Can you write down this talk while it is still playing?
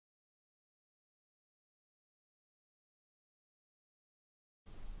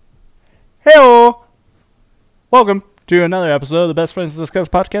Hello! Welcome to another episode of the Best Friends Discuss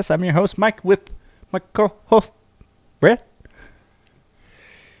podcast. I'm your host, Mike, with my co-host, Brett.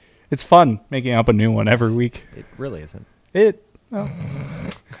 It's fun making up a new one every week. It really isn't.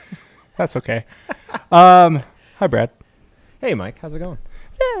 That's okay. Hi, Brad. Hey, Mike. How's it going?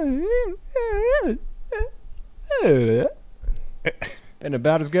 Been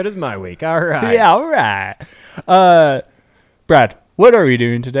about as good as my week. All right. Yeah, all right. Brad, what are we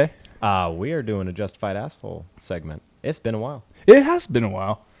doing today? We are doing a Justified Asshole segment. It's been a while. It has been a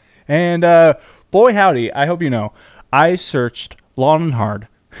while. And boy, howdy, I hope you know, I searched long and hard.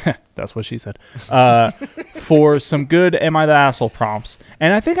 That's what she said. For some good Am I the Asshole prompts.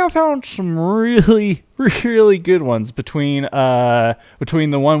 And I think I found some really, really good ones between the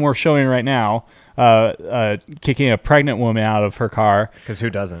one we're showing right now, kicking a pregnant woman out of her car. Because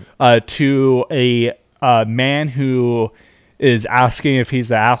who doesn't? To a man who is asking if he's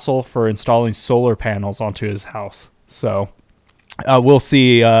the asshole for installing solar panels onto his house. So we'll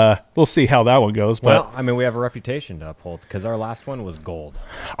see how that one goes. But Well, I mean, we have a reputation to uphold because our last one was gold.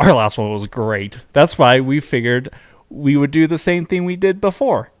 our last one was great. That's why we figured we would do the same thing we did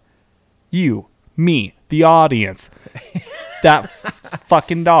before. You, me, the audience, that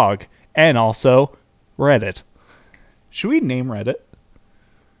fucking dog, and also Reddit. Should we name Reddit?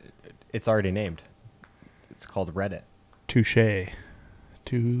 It's already named. It's called Reddit. Touche.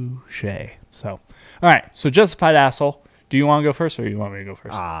 So, all right. So, Justified Asshole. Do you want to go first, or do you want me to go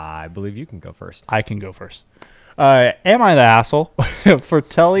first? I believe you can go first. I can go first. Am I the asshole for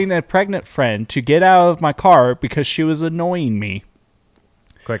telling a pregnant friend to get out of my car because she was annoying me?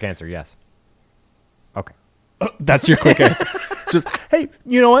 Quick answer, yes. Okay. That's your quick answer. Just, hey,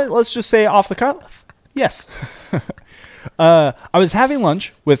 you know what? Let's just say off the cuff. Yes. I was having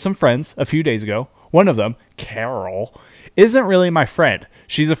lunch with some friends a few days ago. One of them, Carol, isn't really my friend.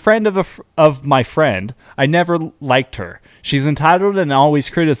 She's a friend of my friend. I never liked her. She's entitled and always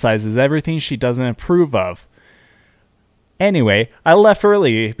criticizes everything she doesn't approve of. Anyway, I left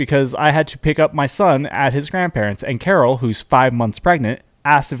early because I had to pick up my son at his grandparents', and Carol, who's 5 months pregnant,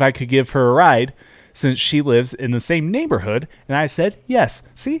 asked if I could give her a ride since she lives in the same neighborhood, and I said yes.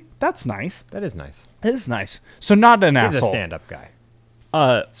 See, that's nice. That is nice. It is nice. So not an He's asshole. a stand-up guy.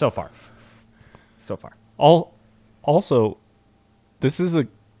 So far. Also, this is a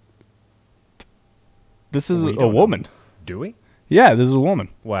We don't know. woman. Do we? Yeah, this is a woman.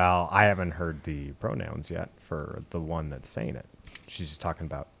 Well, I haven't heard the pronouns yet for the one that's saying it. She's just talking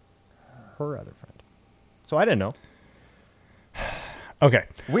about her other friend. So I didn't know. Okay.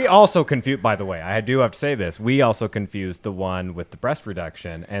 We also confused, by the way, I do have to say this. We also confused the one with the breast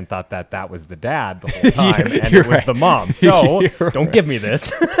reduction and thought that was the dad the whole time and You're it was right. the mom. So You're don't right. give me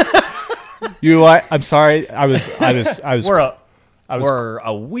this. You know what? I'm sorry. I was. We're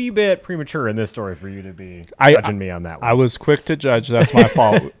a wee bit premature in this story for you to be I- judging me on that one. I was quick to judge. That's my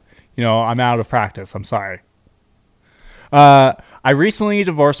fault. You know, I'm out of practice. I'm sorry. I recently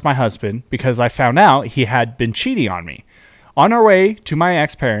divorced my husband because I found out he had been cheating on me. On our way to my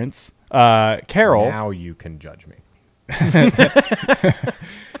ex-parents, Carol. Now you can judge me.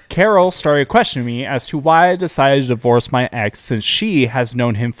 Carol started questioning me as to why I decided to divorce my ex since she has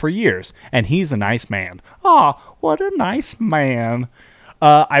known him for years, and he's a nice man. Aw, what a nice man.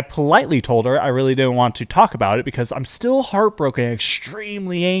 I politely told her I really didn't want to talk about it because I'm still heartbroken and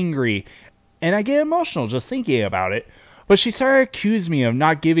extremely angry, and I get emotional just thinking about it. But she started accusing me of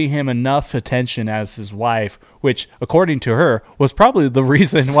not giving him enough attention as his wife, which, according to her, was probably the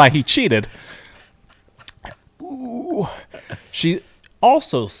reason why he cheated. Ooh. She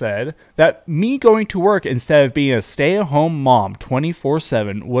also said that me going to work instead of being a stay-at-home mom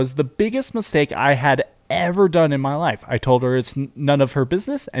 24/7 was the biggest mistake I had ever done in my life. I told her it's none of her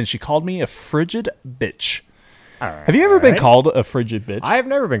business, and she called me a frigid bitch. Have you ever been called a frigid bitch? I've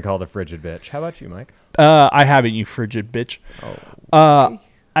never been called a frigid bitch. How about you, Mike? I haven't, you frigid bitch.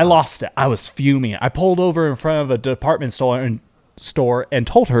 I lost it. I was fuming. I pulled over in front of a department store and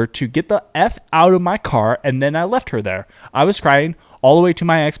told her to get the F out of my car, and then I left her there. I was crying all the way to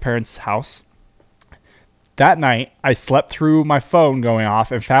my ex-parents' house. That night, I slept through my phone going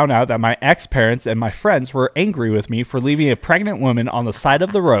off and found out that my ex-parents and my friends were angry with me for leaving a pregnant woman on the side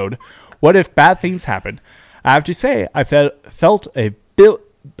of the road. What if bad things happened? I have to say, I felt a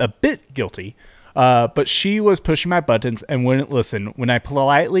bit guilty, but she was pushing my buttons and wouldn't listen when I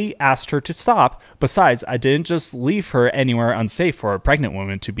politely asked her to stop. Besides, I didn't just leave her anywhere unsafe for a pregnant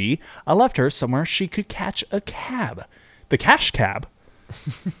woman to be. I left her somewhere she could catch a cab. The cash cab.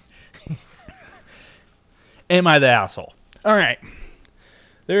 Am I the asshole? All right.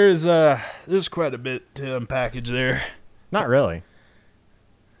 There's quite a bit to unpackage there. Not really.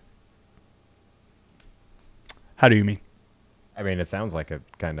 How do you mean? I mean, it sounds like a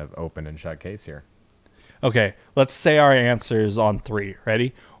kind of open and shut case here. Okay, let's say our answers on 3.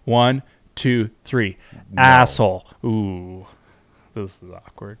 Ready? 1, 2, 3. No. Asshole. Ooh, this is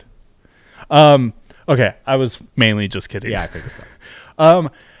awkward. Okay, I was mainly just kidding. Yeah, I figured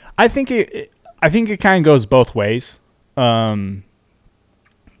so. I think it kind of goes both ways. That's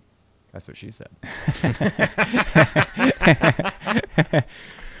what she said.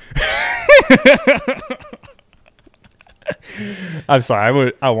 I'm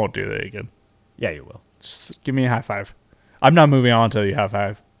sorry. I won't do that again. Yeah, you will. Just give me a high five. I'm not moving on until you high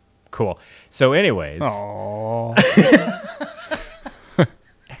five. Cool. So, anyways. Oh.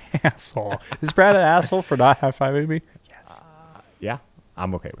 Asshole. Is Brad an asshole for not high fiving me? Yes. Yeah,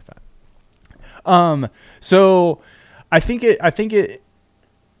 I'm okay with that. So I think it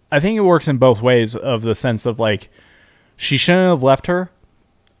works in both ways of the sense of like she shouldn't have left her.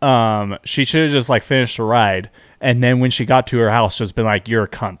 She should have just like finished the ride, and then when she got to her house, just been like, "You're a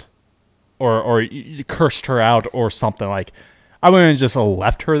cunt," or cursed her out or something. Like I wouldn't have just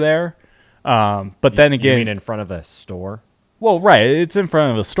left her there. But then again, you mean in front of a store? Well, right, it's in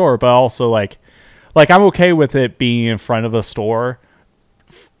front of a store, but also like I'm okay with it being in front of a store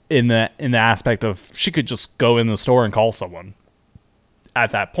in the aspect of she could just go in the store and call someone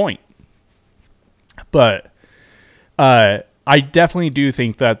at that point. But I definitely do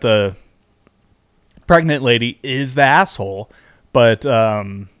think that the pregnant lady is the asshole, but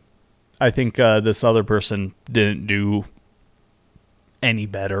I think this other person didn't do any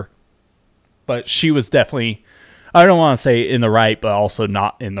better. But she was definitely, I don't want to say in the right, but also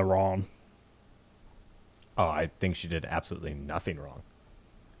not in the wrong. Oh, I think she did absolutely nothing wrong.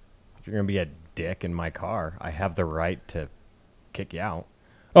 If you're going to be a dick in my car, I have the right to kick you out.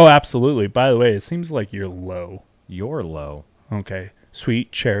 Oh, absolutely. By the way, it seems like you're low. You're low. Okay.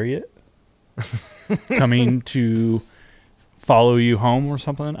 Sweet chariot coming to follow you home or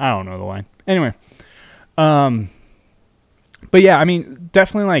something. I don't know the line. Anyway. But yeah, I mean,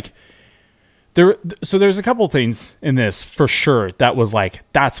 definitely like so there's a couple things in this for sure that was like,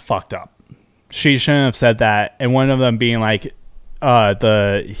 that's fucked up. She shouldn't have said that. And one of them being like,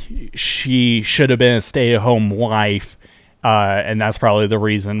 she should have been a stay-at-home wife. And that's probably the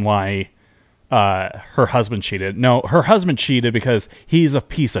reason why her husband cheated. No, her husband cheated because he's a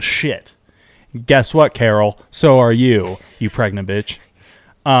piece of shit. Guess what, Carol? So are you, you pregnant bitch.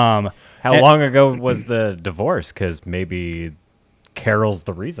 How long ago was the divorce? Because maybe Carol's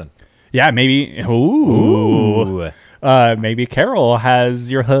the reason. Yeah, maybe. Ooh. Maybe Carol has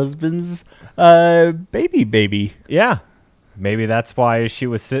your husband's baby. Yeah. Maybe that's why she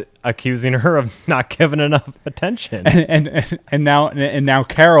was accusing her of not giving enough attention. And now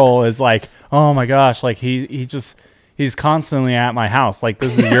Carol is like, oh my gosh, like he's constantly at my house. Like,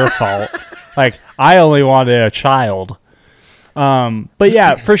 this is your fault. Like, I only wanted a child. But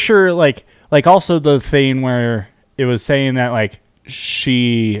yeah, for sure. Like also the thing where it was saying that like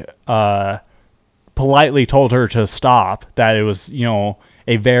she politely told her to stop, that it was, you know,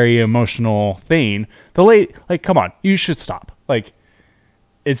 a very emotional thing. The late, like, come on, you should stop. Like,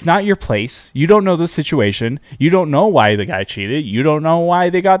 it's not your place. You don't know the situation. You don't know why the guy cheated. You don't know why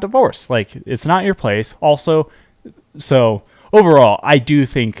they got divorced. Like, it's not your place. Also, so overall, I do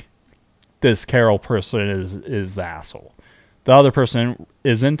think this Carol person is the asshole. The other person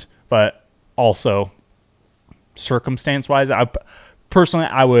isn't, but also circumstance-wise, I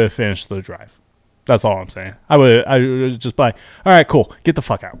would have finished the drive. That's all I'm saying. I would just be like, all right, cool, get the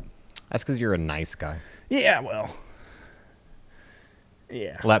fuck out. That's because you're a nice guy. Yeah, well.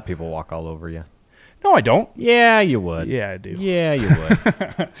 Yeah. Let people walk all over you. No, I don't. Yeah, you would. Yeah, I do. Yeah, you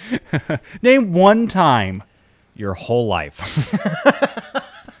would. Name one time. Your whole life.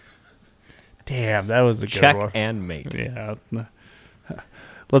 Damn, that was a good Check one. and mate. Yeah.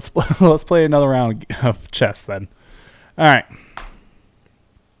 Let's play another round of chess then. All right.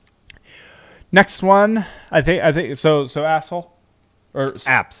 Next one, I think so asshole, or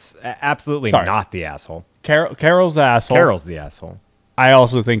absolutely sorry. Not the asshole. Carol's the asshole. Carol's the asshole. I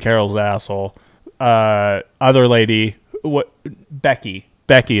also think Carol's the asshole. Other lady, Becky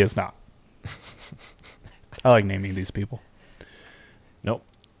is not. I like naming these people. Nope.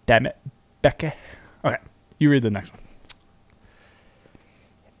 Damn it, Becky. Okay, you read the next one.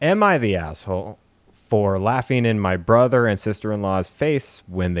 Am I the asshole for laughing in my brother and sister-in-law's face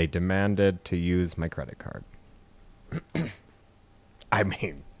when they demanded to use my credit card? I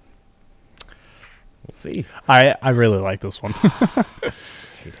mean, we'll see. I really like this one. Hate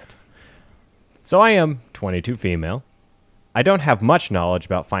it. So I am 22 female. I don't have much knowledge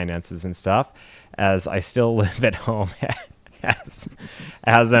about finances and stuff, as I still live at home as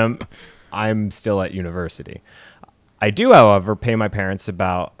I'm still at university. I do, however, pay my parents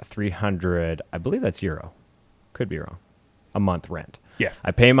about 300, I believe that's euro. Could be wrong. A month rent. Yes.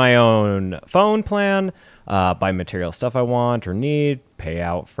 I pay my own phone plan, buy material stuff I want or need, pay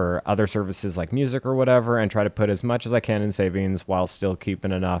out for other services like music or whatever, and try to put as much as I can in savings while still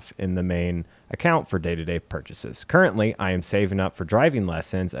keeping enough in the main account for day-to-day purchases. Currently, I am saving up for driving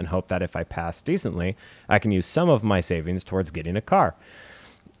lessons and hope that if I pass decently, I can use some of my savings towards getting a car.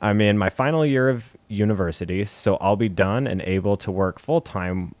 I'm in my final year of university, so I'll be done and able to work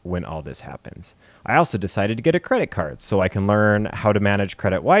full-time when all this happens. I also decided to get a credit card so I can learn how to manage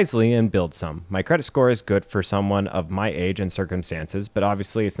credit wisely and build some. My credit score is good for someone of my age and circumstances, but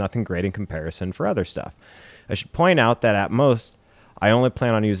obviously it's nothing great in comparison for other stuff. I should point out that at most, I only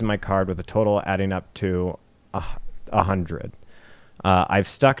plan on using my card with a total adding up to 100. I've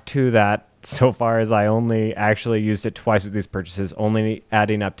stuck to that so far as I only actually used it twice with these purchases, only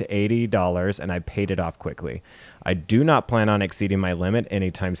adding up to $80, and I paid it off quickly. I do not plan on exceeding my limit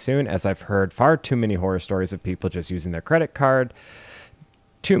anytime soon, as I've heard far too many horror stories of people just using their credit card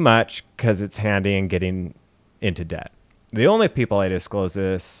too much because it's handy and getting into debt. The only people I disclosed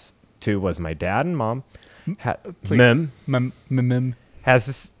this to was my dad and mom. Mem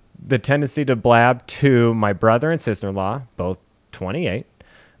has the tendency to blab to my brother and sister-in-law, both 28.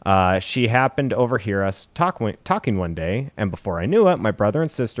 She happened to overhear us talking one day, and before I knew it, my brother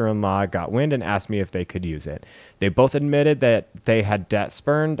and sister-in-law got wind and asked me if they could use it. They both admitted that they had debt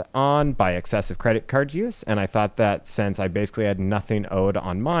spurned on by excessive credit card use, and I thought that since I basically had nothing owed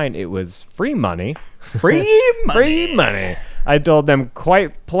on mine, it was free money. Free money. Free money. I told them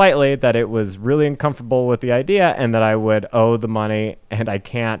quite politely that it was really uncomfortable with the idea and that I would owe the money, and I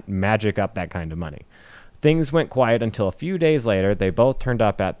can't magic up that kind of money. Things went quiet until a few days later, they both turned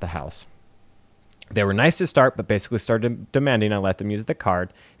up at the house. They were nice to start, but basically started demanding I let them use the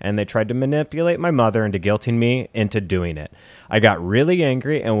card, and they tried to manipulate my mother into guilting me into doing it. I got really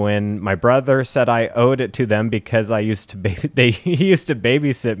angry, and when my brother said I owed it to them because he used to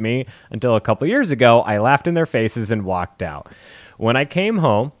babysit me until a couple years ago, I laughed in their faces and walked out. When I came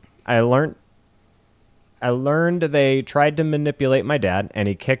home, I learned they tried to manipulate my dad, and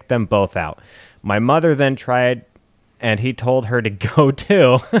he kicked them both out. My mother then tried, and he told her to go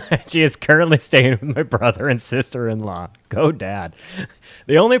too. She is currently staying with my brother and sister-in-law. Go, Dad.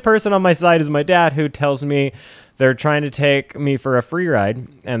 The only person on my side is my dad, who tells me they're trying to take me for a free ride,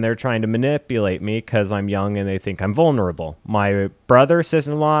 and they're trying to manipulate me because I'm young and they think I'm vulnerable. My brother,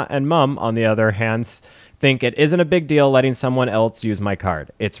 sister-in-law, and mom, on the other hand, think it isn't a big deal letting someone else use my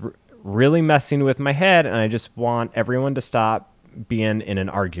card. It's really messing with my head, and I just want everyone to stop being in an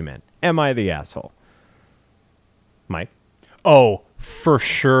argument. Am I the asshole? Mike? Oh, for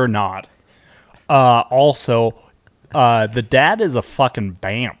sure not. Also, the dad is a fucking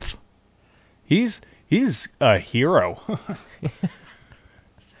bamf. He's a hero.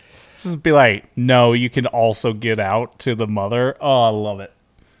 Just be like, no, you can also get out to the mother. Oh, I love it.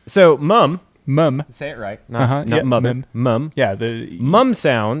 So, mum. Say it right. Not yeah, mother. Mum. Yeah, the mum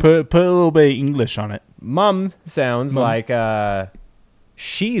sounds. Put a little bit of English on it. Mum sounds like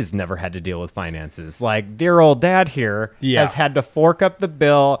she's never had to deal with finances. Like, dear old dad here has had to fork up the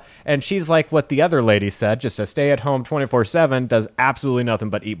bill, and she's like what the other lady said, just a stay-at-home 24/7, does absolutely nothing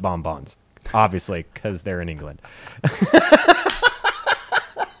but eat bonbons. Obviously, because they're in England.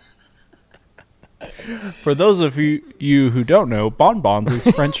 For those of you who don't know, bonbons is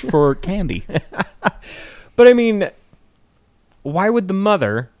French for candy. But I mean, why would the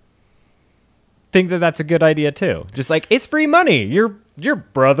mother think that that's a good idea too? Just like, it's free money. Your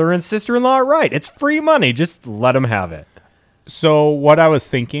brother and sister-in-law are right. It's free money. Just let them have it. So what I was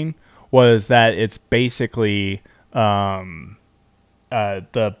thinking was that it's basically the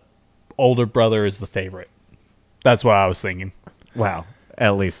older brother is the favorite. That's what I was thinking. Wow.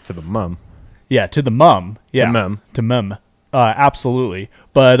 At least to the mom. Yeah, to the mom. Yeah, to mom. Absolutely.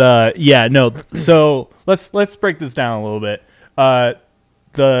 But yeah, no. So let's break this down a little bit.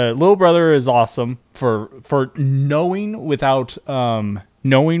 The little brother is awesome for knowing without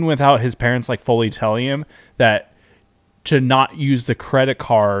his parents like fully telling him that to not use the credit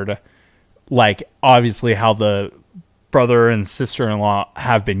card, like obviously how the brother and sister-in-law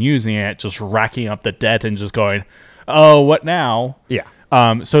have been using it, just racking up the debt and just going, oh, what now? Yeah.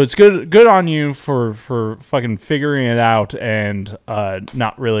 So it's good on you for fucking figuring it out and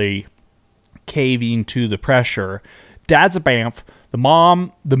not really caving to the pressure. Dad's a bamf. The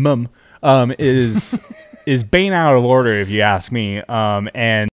mum is bane out of order, if you ask me.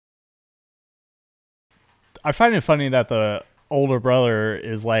 And I find it funny that the older brother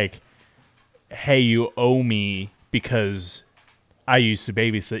is like, hey, you owe me because I used to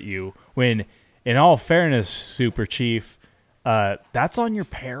babysit you, when in all fairness, Super Chief, that's on your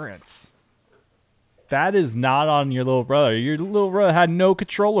parents. That is not on your little brother. Your little brother had no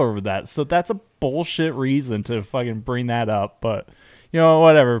control over that. So that's a bullshit reason to fucking bring that up. But,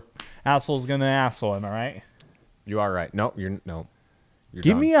 whatever. Asshole's gonna asshole, am I right? You are right. No, you're Give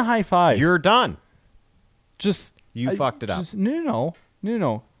done. me a high five. You're done. You fucked it up. No.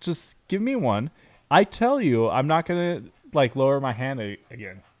 Just give me one. I tell you, I'm not gonna lower my hand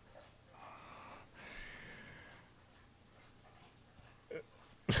again.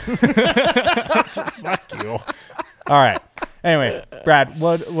 Fuck you. All right. Anyway, Brad,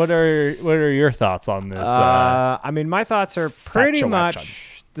 what are your thoughts on this? My thoughts are pretty situation?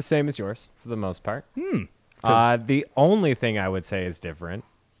 much the same as yours for the most part. The only thing I would say is different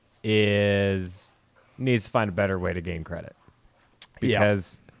is needs to find a better way to gain credit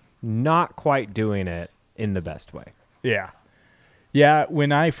because not quite doing it in the best way. Yeah.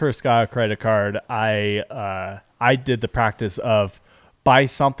 When I first got a credit card, I did the practice of buy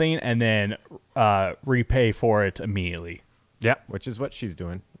something and then repay for it immediately. Yeah, which is what she's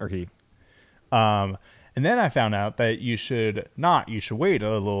doing, or he. And then I found out that you should not. You should wait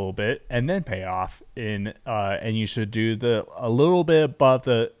a little bit and then pay off. And you should do a little bit above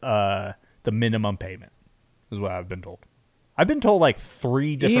the minimum payment. Is what I've been told. I've been told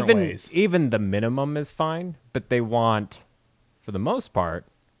 3 different ways. Even the minimum is fine, but they want, for the most part,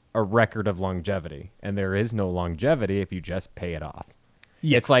 a record of longevity, and there is no longevity if you just pay it off.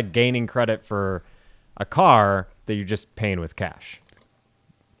 Yeah. It's like gaining credit for a car that you're just paying with cash.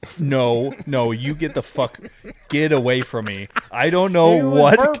 No, you get away from me. I don't know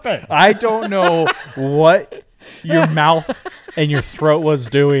what your mouth and your throat was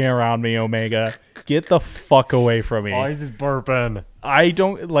doing around me, Omega. Get the fuck away from me. Oh, he's just burping. I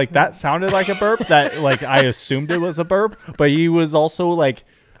don't that sounded like a burp that I assumed it was a burp, but he was also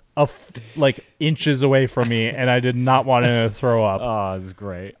inches away from me, and I did not want him to throw up. Oh, this is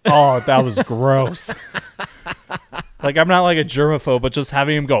great. Oh, that was gross. I'm not a germaphobe, but just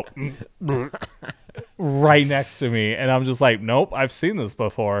having him go right next to me, and I'm just nope, I've seen this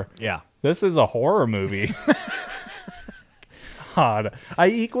before. Yeah. This is a horror movie. God, I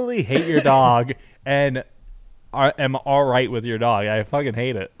equally hate your dog, and I am all right with your dog. I fucking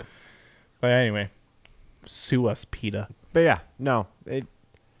hate it. But anyway, sue us, PETA. But yeah, no,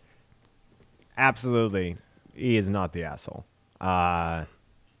 absolutely, he is not the asshole.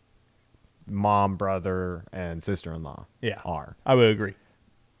 Mom, brother, and sister-in-law are. I would agree.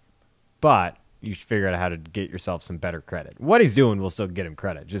 But you should figure out how to get yourself some better credit. What he's doing will still get him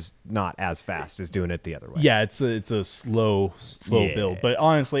credit, just not as fast as doing it the other way. Yeah, it's a slow build. But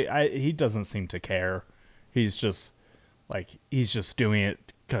honestly, he doesn't seem to care. He's just doing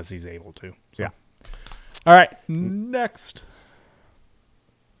it because he's able to. So. Yeah. All right, next.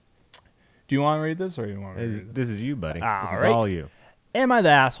 Do you want to read this, or you want to read it? This is you, buddy. This is right. all you. Am I the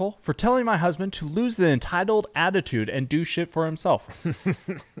asshole for telling my husband to lose the entitled attitude and do shit for himself?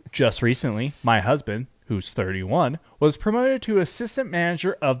 Just recently, my husband, who's 31, was promoted to assistant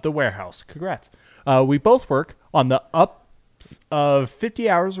manager of the warehouse. Congrats. We both work on the ups of 50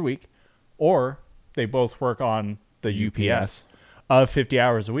 hours a week, or they both work on the UPS of 50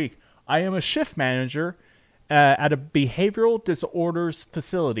 hours a week. I am a shift manager at a behavioral disorders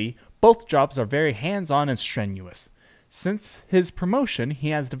facility. Both jobs are very hands-on and strenuous. Since his promotion, he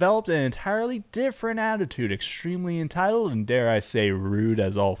has developed an entirely different attitude, extremely entitled and, dare I say, rude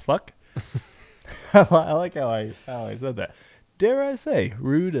as all fuck. I like how I said that. Dare I say,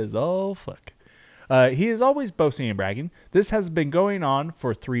 rude as all fuck. He is always boasting and bragging. This has been going on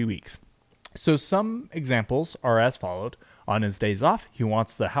for 3 weeks. So some examples are as followed. On his days off, he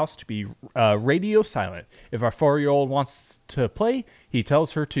wants the house to be radio silent. If our 4-year-old wants to play, he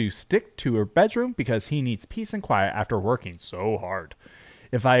tells her to stick to her bedroom because he needs peace and quiet after working so hard.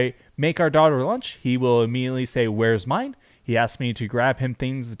 If I make our daughter lunch, he will immediately say, "Where's mine?" He asks me to grab him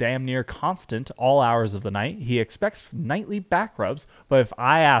things damn near constant all hours of the night. He expects nightly back rubs, but if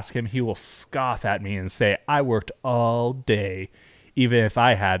I ask him, he will scoff at me and say, "I worked all day," even if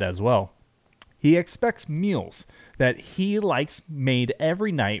I had as well. He expects meals that he likes made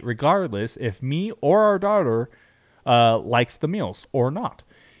every night, regardless if me or our daughter likes the meals or not.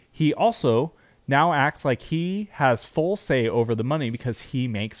 He also now acts like he has full say over the money because he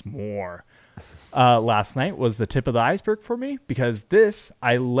makes more. Last night was the tip of the iceberg for me because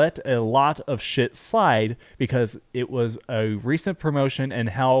I let a lot of shit slide because it was a recent promotion and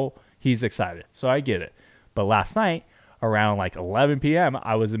how he's excited. So I get it. But last night, around 11 p.m.,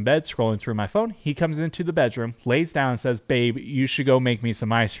 I was in bed scrolling through my phone. He comes into the bedroom, lays down and says, "Babe, you should go make me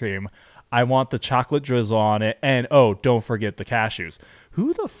some ice cream. I want the chocolate drizzle on it, and oh, don't forget the cashews.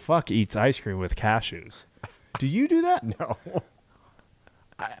 Who the fuck eats ice cream with cashews? Do you do that? No.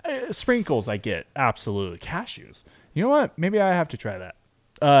 Sprinkles, I get. Absolutely. Cashews. You know what? Maybe I have to try that.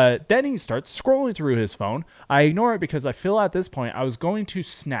 Then he starts scrolling through his phone. I ignore it because I feel at this point I was going to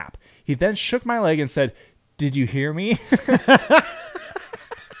snap. He then shook my leg and said, "Did you hear me?"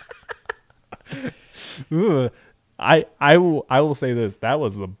 Ooh, I will say this. That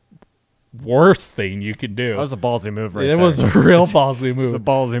was the worst thing you can do. That was a ballsy move right It there. was a real ballsy move. It's a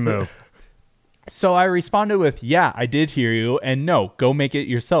ballsy move. So I responded with, "Yeah, I did hear you, and no, go make it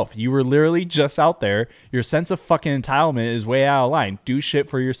yourself. You were literally just out there. Your sense of fucking entitlement is way out of line. Do shit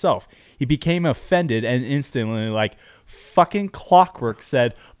for yourself." He became offended and instantly, like fucking clockwork,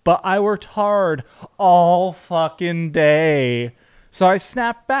 said, "But I worked hard all fucking day." So I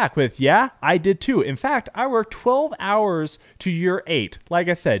snapped back with, "Yeah, I did too. In fact, I worked 12 hours to your 8. Like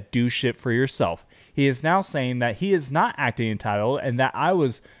I said, do shit for yourself." He is now saying that he is not acting entitled and that I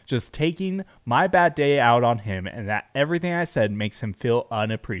was just taking my bad day out on him and that everything I said makes him feel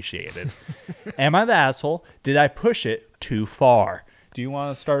unappreciated. Am I the asshole? Did I push it too far? Do you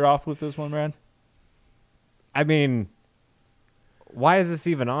want to start off with this one, Brad? I mean, why is this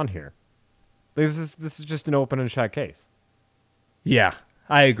even on here? This is just an open and shut case. Yeah,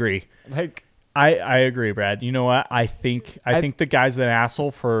 I agree. Like, I agree, Brad. You know what? I think the guy's an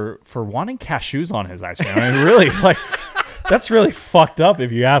asshole for wanting cashews on his ice cream. I mean, really, like that's really fucked up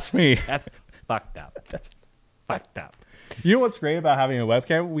if you ask me. that's fucked up. That's fucked up. You know what's great about having a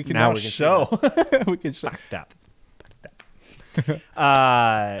webcam? We can Now now we can show. We can show. Fucked up. Fucked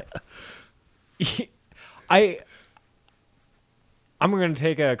up. I'm going to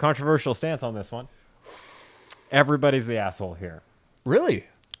take a controversial stance on this one. Everybody's the asshole here. Really?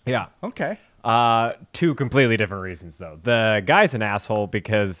 Yeah. Okay. Two completely different reasons, though. The guy's an asshole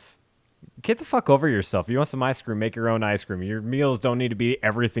because get the fuck over yourself. You want some ice cream, make your own ice cream. Your meals don't need to be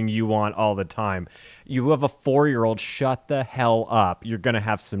everything you want all the time. You have a 4-year-old, shut the hell up. You're going to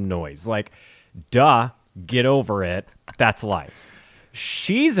have some noise. Like, duh, get over it. That's life.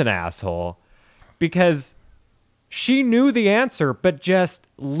 She's an asshole because she knew the answer, but just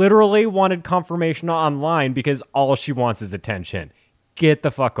literally wanted confirmation online because all she wants is attention. Get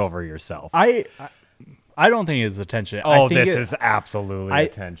the fuck over yourself. I don't think it's attention. Oh, I think this is absolutely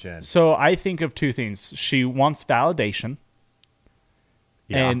attention. So I think of two things. She wants validation,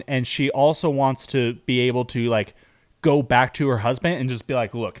 Yeah. and she also wants to be able to like go back to her husband and just be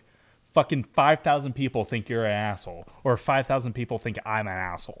like, "Look, fucking 5,000 people think you're an asshole, or 5,000 people think I'm an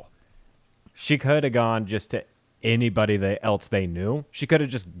asshole." She could have gone just to anybody else they knew. She could have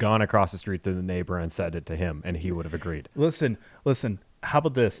just gone across the street to the neighbor and said it to him, and he would have agreed. Listen. How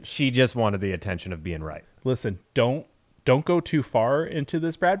about this? She just wanted the attention of being right. Listen, don't go too far into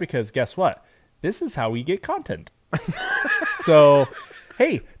this, Brad, because guess what? This is how we get content. So,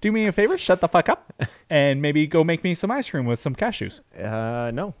 hey, do me a favor, shut the fuck up, and maybe go make me some ice cream with some cashews.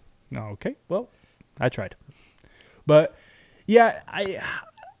 No. No, okay. Well, I tried, but yeah,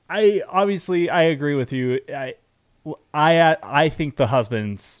 I obviously I agree with you. I think the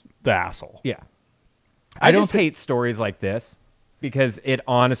husband's the asshole. Yeah. I I don't just hate stories like this because it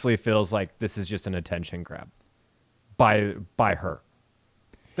honestly feels like this is just an attention grab by her.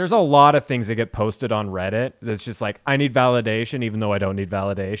 There's a lot of things that get posted on Reddit that's just like, I need validation even though I don't need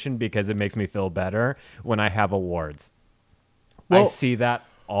validation because it makes me feel better when I have awards. I Well- see that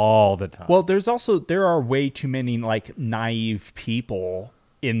all the time. Well, there are way too many like naive people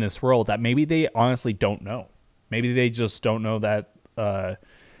in this world that maybe they honestly don't know. Maybe they just don't know that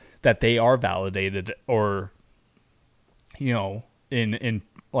that they are validated, or you know, in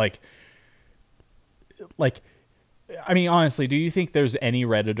like I mean, honestly, do you think there's any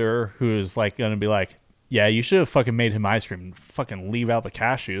Redditor who is like going to be like, "Yeah, you should have fucking made him ice cream. Fucking leave out the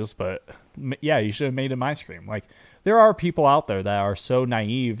cashews, but yeah, you should have made him ice cream." Like, there are people out there that are so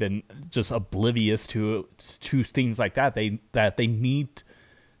naive and just oblivious to things like that. They need,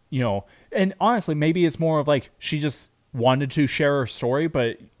 you know, and honestly, maybe it's more of like she just wanted to share her story,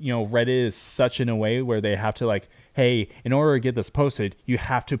 but you know, Reddit is such in a way where they have to like, hey, in order to get this posted, you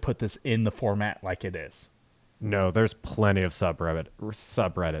have to put this in the format like it is. No, there's plenty of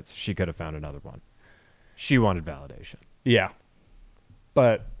subreddits. She could have found another one. She wanted validation. Yeah,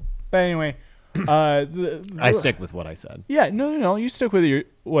 but anyway, I stick with what I said. Yeah, no. You stick with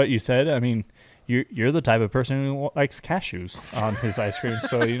what you said. I mean, you're the type of person who likes cashews on his ice cream,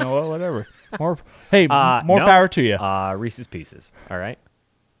 so you know what? Whatever. More No. power to you. Reese's Pieces. All right,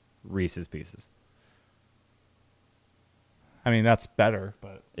 Reese's Pieces. I mean, that's better,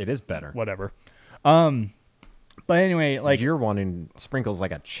 but It is better. whatever. But anyway, like You're wanting sprinkles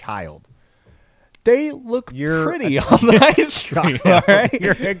like a child. They look You're pretty on the ice cream, all right?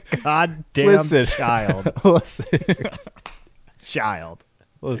 You're a goddamn Listen. child. Listen. Child.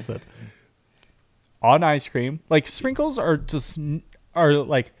 Listen. On ice cream, like sprinkles are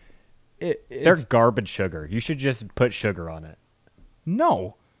like They're garbage sugar. You should just put sugar on it.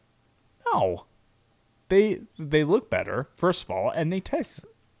 no. They look better, first of all, and they taste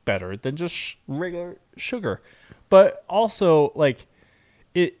better than just regular sugar. But also, like,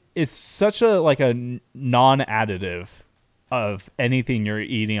 it's such a like a non-additive of anything you're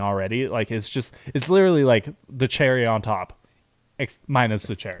eating already. Like, it's literally like the cherry on top, minus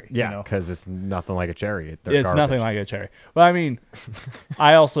the cherry. Yeah, because it's nothing like a cherry. They're It's garbage. nothing like a cherry. But I mean,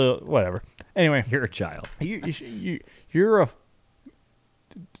 I also whatever. Anyway, You're a child. you're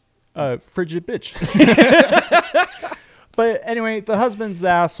a frigid bitch. But anyway, the husband's the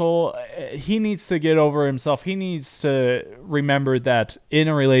asshole. He needs to get over himself. He needs to remember that in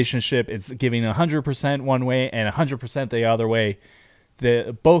a relationship, it's giving 100% one way and 100% the other way.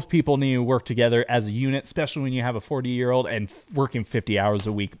 Both people need to work together as a unit, especially when you have a 40-year-old and working 50 hours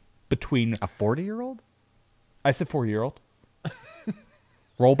a week between. A 40-year-old? I said 40-year-old.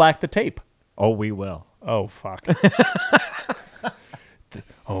 Roll back the tape. Oh, we will. Oh, fuck.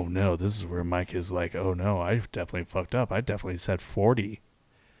 Oh, no, this is where Mike is like, oh, no, I definitely fucked up. I definitely said 40.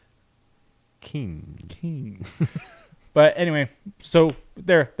 King. But anyway, so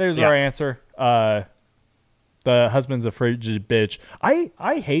there's our answer. The husband's a frigid bitch.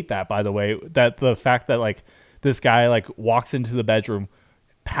 I hate that, by the way, that the fact that, like, this guy, like, walks into the bedroom,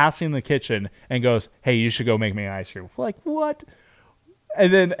 passing the kitchen, and goes, hey, you should go make me an ice cream. Like, what?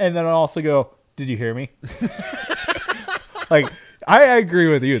 And then I also go, did you hear me? Like, I agree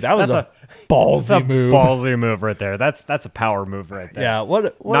with you. That was a ballsy move. Ballsy move right there. That's a power move right there. Yeah,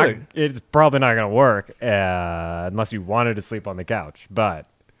 It's probably not going to work unless you wanted to sleep on the couch, but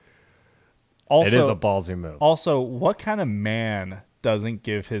also, it is a ballsy move. Also, what kind of man doesn't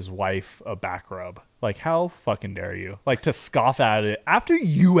give his wife a back rub? Like, how fucking dare you? Like, to scoff at it after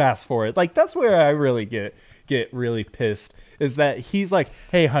you ask for it. Like, that's where I really get really pissed, is that he's like,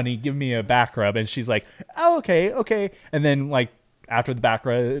 hey, honey, give me a back rub. And she's like, oh, okay. And then, like, after the back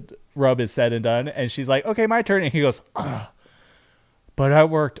rub is said and done, and she's like, okay, my turn. And he goes, but I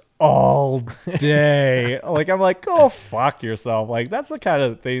worked all day. Like, I'm like, go fuck yourself. Like, that's the kind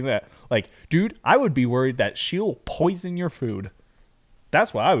of thing that, like, dude, I would be worried that she'll poison your food.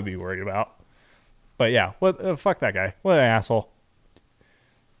 That's what I would be worried about. But yeah, fuck that guy. What an asshole.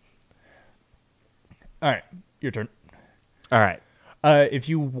 All right, your turn. All right. If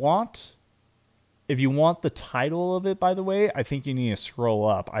you want the title of it, by the way, I think you need to scroll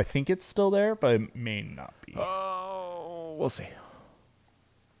up. I think it's still there, but it may not be. Oh, we'll see.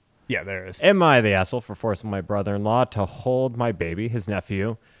 Yeah, there it is. Am I the asshole for forcing my brother-in-law to hold my baby, his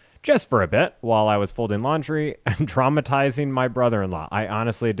nephew, just for a bit while I was folding laundry and traumatizing my brother-in-law? I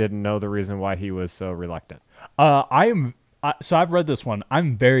honestly didn't know the reason why he was so reluctant. So I've read this one.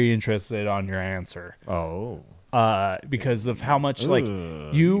 I'm very interested on your answer. Oh. Because of how much you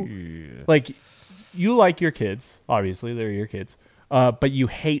like your kids. Obviously, they're your kids. But you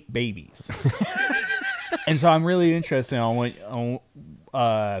hate babies. And so I'm really interested on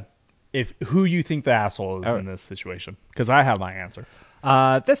who you think the asshole is in this situation, because I have my answer.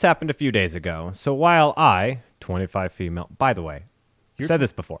 This happened a few days ago. So while 25 female, by the way, you said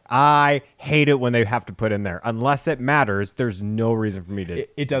this before, I hate it when they have to put in there. Unless it matters, there's no reason for me to.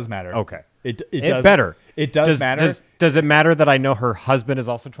 It does matter. Okay. It does better. It does matter. Does it matter that I know her husband is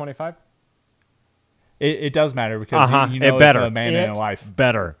also 25? It does matter because you know it better. It's a man and a wife.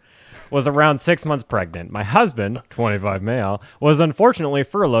 Better. Was around 6 months pregnant. My husband, 25 male, was unfortunately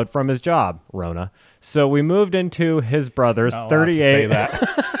furloughed from his job, Rona. So we moved into his brother's 38 You're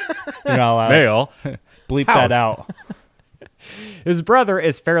not allowed. male Bleep house. that out. His brother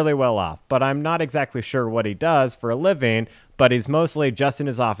is fairly well off, but I'm not exactly sure what he does for a living, but he's mostly just in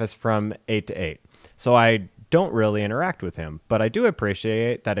his office from 8 to 8. So I don't really interact with him, but I do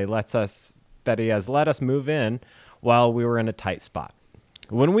appreciate that he has let us move in while we were in a tight spot.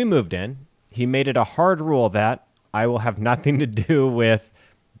 When we moved in, he made it a hard rule that I will have nothing to do with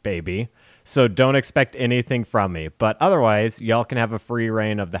baby, so don't expect anything from me. But otherwise, y'all can have a free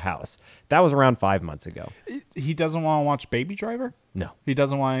reign of the house. That was around 5 months ago. He doesn't want to watch Baby Driver? No. He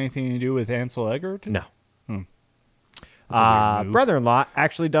doesn't want anything to do with Ansel Elgort? No. That's a weird move. Brother-in-law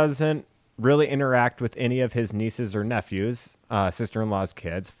actually doesn't really interact with any of his nieces or nephews, sister-in-law's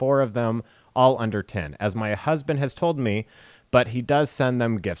kids, 4 of them all under 10, as my husband has told me, but he does send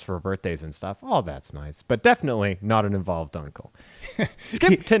them gifts for birthdays and stuff. Oh, that's nice, but definitely not an involved uncle.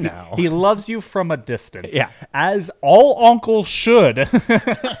 Skip to now. He loves you from a distance. Yeah. As all uncles should.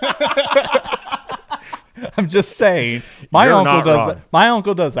 I'm just saying. My You're uncle not does wrong. that. My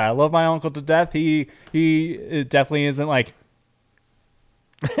uncle does that. I love my uncle to death. He it definitely isn't like.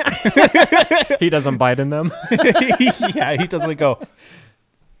 He doesn't bite in them. Yeah, he doesn't go.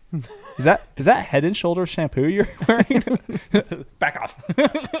 Is that Head and Shoulders shampoo you're wearing? Back off.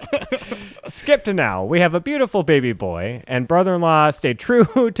 Skip to now. We have a beautiful baby boy, and brother-in-law stayed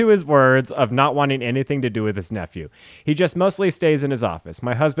true to his words of not wanting anything to do with his nephew. He just mostly stays in his office.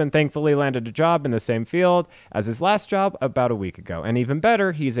 My husband thankfully landed a job in the same field as his last job about a week ago. And even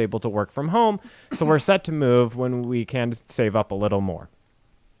better, he's able to work from home, so we're set to move when we can save up a little more.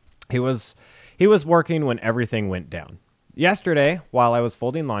 He was working when everything went down. Yesterday, while I was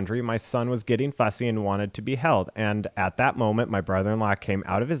folding laundry, my son was getting fussy and wanted to be held, and at that moment, my brother-in-law came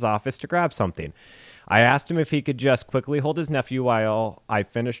out of his office to grab something. I asked him if he could just quickly hold his nephew while I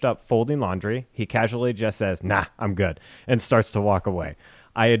finished up folding laundry. He casually just says, "Nah, I'm good," and starts to walk away.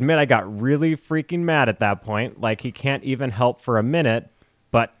 I admit I got really freaking mad at that point, like he can't even help for a minute,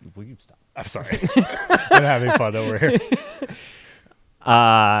 but... Will you stop? I'm sorry. I'm having fun over here.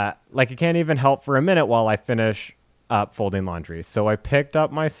 Like he can't even help for a minute while I finish up folding laundry. So I picked up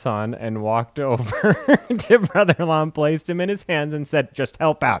my son and walked over to brother-in-law and placed him in his hands and said, "Just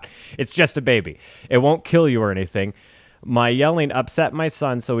help out. It's just a baby. It won't kill you or anything." My yelling upset my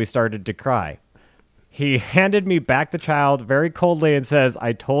son, so he started to cry. He handed me back the child very coldly and says,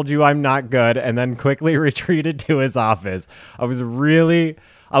 "I told you I'm not good," and then quickly retreated to his office. I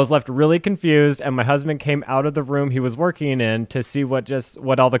was left really confused, and my husband came out of the room he was working in to see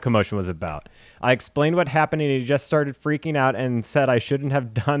what all the commotion was about. I explained what happened, and he just started freaking out and said I shouldn't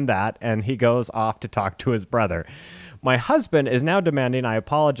have done that, and he goes off to talk to his brother. My husband is now demanding I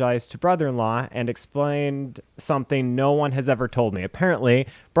apologize to brother-in-law and explained something no one has ever told me. Apparently,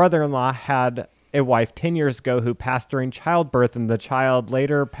 brother-in-law had a wife 10 years ago who passed during childbirth, and the child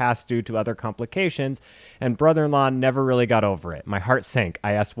later passed due to other complications, and brother-in-law never really got over it. My heart sank.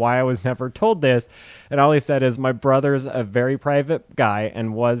 I asked why I was never told this, and all he said is, "My brother's a very private guy,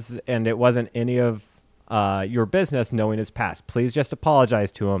 and it wasn't any of your business knowing his past. Please just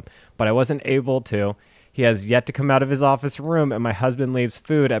apologize to him," but I wasn't able to. He has yet to come out of his office room, and my husband leaves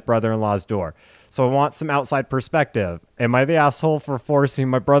food at brother-in-law's door. So I want some outside perspective. Am I the asshole for forcing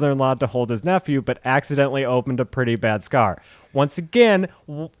my brother-in-law to hold his nephew, but accidentally opened a pretty bad scar? Once again,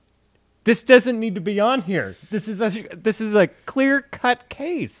 this doesn't need to be on here. This is a clear-cut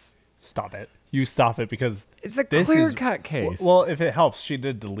case. Stop it. You stop it, because It's a this clear-cut case. Well, if it helps, she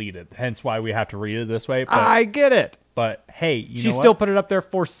did delete it. Hence why we have to read it this way. But, I get it. but hey, you She know still what? put it up there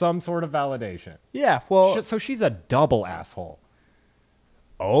for some sort of validation. Yeah, well... So she's a double asshole.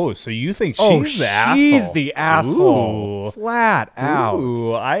 Oh, so you think she's the asshole? She's the asshole. Ooh. Flat out.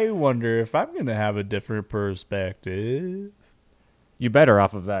 Ooh, I wonder if I'm going to have a different perspective. You better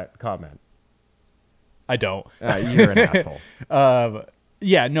off of that comment. I don't. You're an asshole.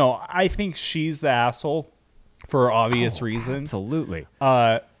 Yeah, no, I think she's the asshole for obvious reasons. Absolutely.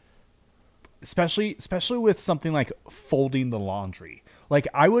 Especially with something like folding the laundry. Like,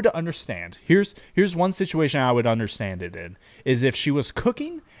 I would understand. Here's one situation I would understand it in, is if she was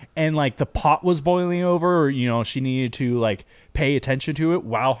cooking and like the pot was boiling over, or you know, she needed to like pay attention to it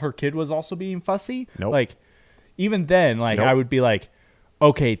while her kid was also being fussy. Nope. Like, even then, like, Nope. I would be like,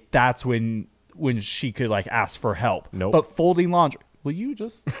 okay, that's when she could like ask for help. Nope. But folding laundry, will you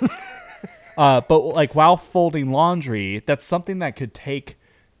just? But like while folding laundry, that's something that could take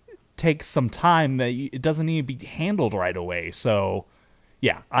some time. It doesn't need to be handled right away. So,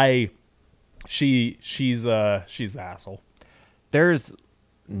 yeah, she's the asshole. There's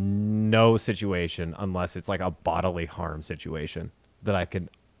no situation, unless it's like a bodily harm situation, that I can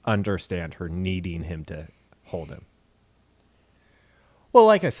understand her needing him to hold him. Well,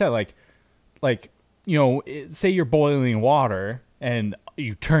 like I said, like you know, say you're boiling water and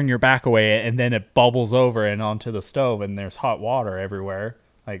you turn your back away and then it bubbles over and onto the stove and there's hot water everywhere.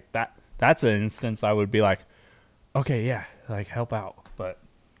 Like that's an instance I would be like, okay, yeah, like help out. But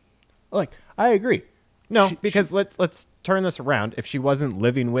like, I agree. No, because let's turn this around. If she wasn't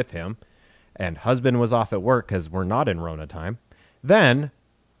living with him and husband was off at work because we're not in Rona time, then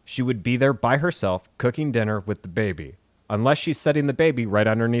she would be there by herself cooking dinner with the baby. Unless she's setting the baby right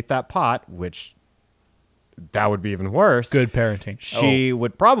underneath that pot, which that would be even worse. Good parenting. She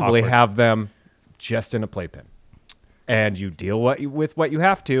would probably awkward. have them just in a playpen. And you deal with what you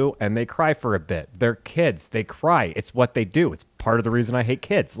have to, and they cry for a bit. They're kids. They cry. It's what they do. It's part of the reason I hate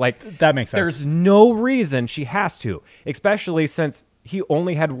kids. Like, That makes sense. there's no reason she has to, especially since he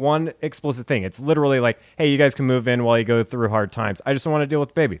only had one explicit thing. It's literally like, hey, you guys can move in while you go through hard times. I just don't want to deal with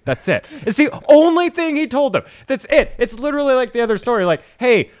the baby. That's it. It's the only thing he told them. That's it. It's literally like the other story. Like,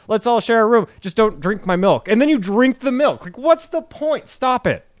 hey, let's all share a room. Just don't drink my milk. And then you drink the milk. Like, what's the point? Stop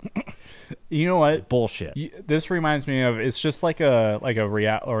it. You know what? Bullshit. This reminds me of, it's just like a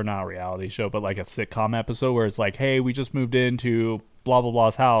or not a reality show, but like a sitcom episode where it's like, hey, we just moved into blah blah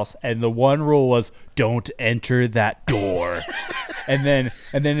blah's house, and the one rule was don't enter that door. and then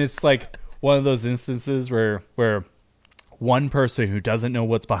it's like one of those instances where one person who doesn't know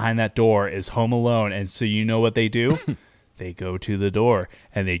what's behind that door is home alone, and so you know what they do? They go to the door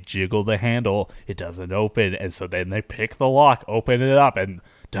and they jiggle the handle. It doesn't open, and so then they pick the lock, open it up, and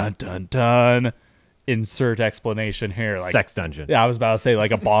dun dun dun. Insert explanation here, like sex dungeon. Yeah, I was about to say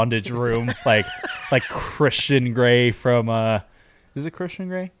like a bondage room, like Christian Grey from is it Christian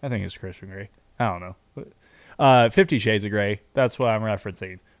Grey? I think it's Christian Grey. I don't know. 50 Shades of Grey. That's what I'm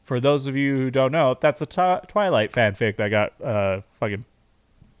referencing. For those of you who don't know, that's a Twilight fanfic that got fucking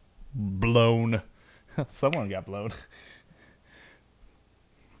blown. Someone got blown.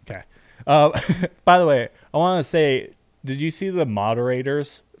 Okay. By the way, I want to say, did you see the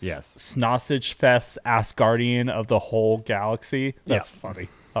moderators? Yes. Snossage Fest, Asgardian of the whole galaxy. That's funny.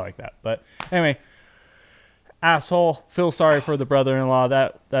 I like that. But anyway, asshole. Feel sorry for the brother-in-law.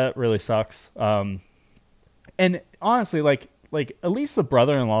 That really sucks. And honestly, like at least the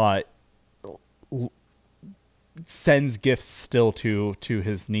brother-in-law sends gifts still to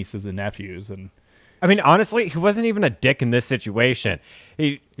his nieces and nephews. And I mean, honestly, he wasn't even a dick in this situation.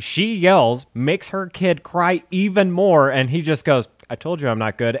 She yells, makes her kid cry even more, and he just goes, I told you I'm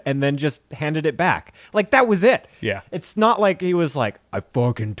not good, and then just handed it back. Like, that was it. Yeah. It's not like he was like, I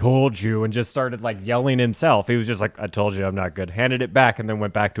fucking told you, and just started, like, yelling himself. He was just like, I told you I'm not good. Handed it back, and then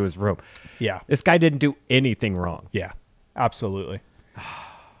went back to his room. Yeah. This guy didn't do anything wrong. Yeah, absolutely.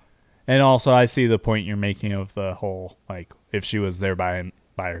 And also, I see the point you're making of the whole, like, if she was there by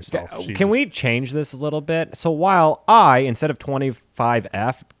herself. Can we change this a little bit? So while I, instead of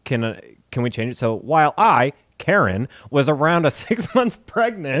 25F, can we change it? So while I, Karen, was around 6 months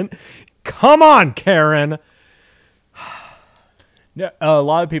pregnant, come on, Karen. Yeah, a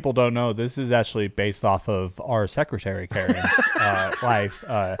lot of people don't know this is actually based off of our secretary Karen's life.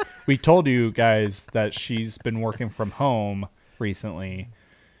 We told you guys that she's been working from home recently.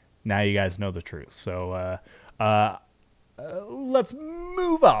 Now you guys know the truth. So let's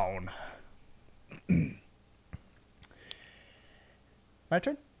move on. My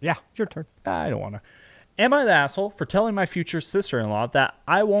turn? Yeah, it's your turn. I don't want to. Am I the asshole for telling my future sister-in-law that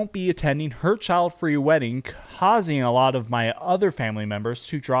I won't be attending her child-free wedding, causing a lot of my other family members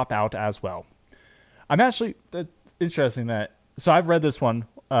to drop out as well? I'm actually interesting that. So I've read this one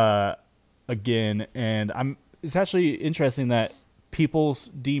again, and it's actually interesting that people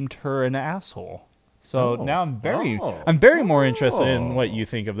deemed her an asshole. So now I'm very more interested in what you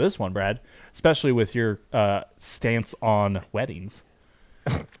think of this one, Brad, especially with your stance on weddings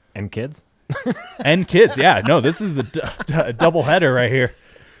and kids. And kids, yeah. No, this is a double header right here.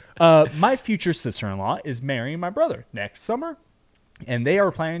 My future sister-in-law is marrying my brother next summer, and they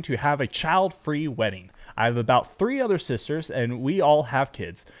are planning to have a child-free wedding. I have about 3 other sisters, and we all have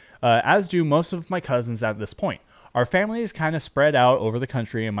kids, as do most of my cousins at this point. Our family is kind of spread out over the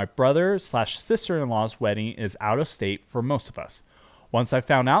country, and my brother/sister-in-law's wedding is out of state for most of us. Once I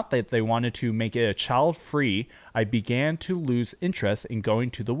found out that they wanted to make it a child-free, I began to lose interest in going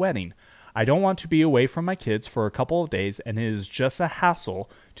to the wedding. I don't want to be away from my kids for a couple of days, and it is just a hassle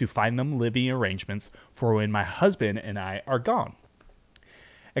to find them living arrangements for when my husband and I are gone.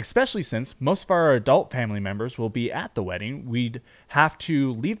 Especially since most of our adult family members will be at the wedding, we'd have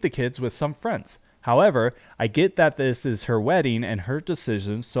to leave the kids with some friends. However, I get that this is her wedding and her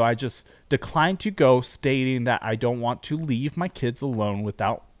decision, so I just declined to go, stating that I don't want to leave my kids alone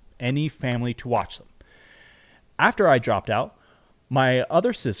without any family to watch them. After I dropped out, my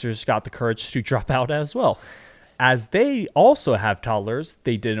other sisters got the courage to drop out as well. As they also have toddlers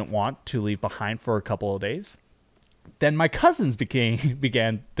they didn't want to leave behind for a couple of days. Then my cousins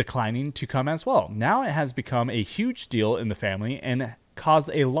began declining to come as well. Now it has become a huge deal in the family and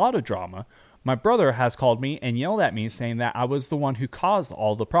caused a lot of drama. My brother has called me and yelled at me saying that I was the one who caused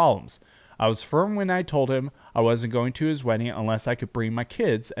all the problems. I was firm when I told him I wasn't going to his wedding unless I could bring my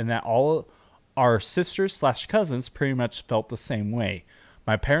kids, and that all our sisters/cousins pretty much felt the same way.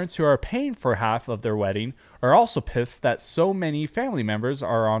 My parents, who are paying for half of their wedding, are also pissed that so many family members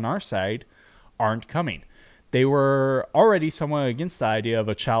are on our side aren't coming. They were already somewhat against the idea of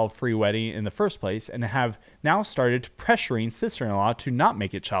a child-free wedding in the first place and have now started pressuring sister-in-law to not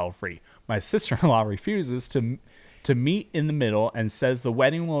make it child-free. My sister-in-law refuses to to meet in the middle and says the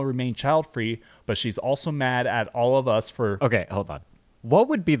wedding will remain child-free, but she's also mad at all of us for... Okay, hold on. What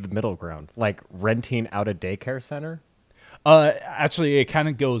would be the middle ground? Like renting out a daycare center? Actually, it kind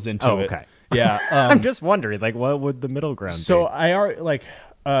of goes into it. Okay. Yeah. I'm just wondering, like, what would the middle ground So be? I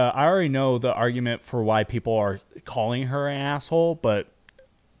already know the argument for why people are calling her an asshole, but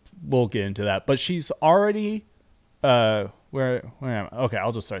we'll get into that. But she's already... where am I? Okay,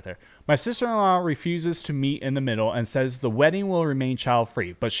 I'll just start there. My sister-in-law refuses to meet in the middle and says the wedding will remain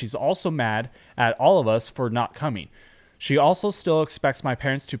child-free, but she's also mad at all of us for not coming. She also still expects my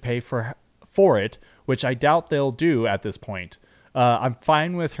parents to pay for it, which I doubt they'll do at this point. I'm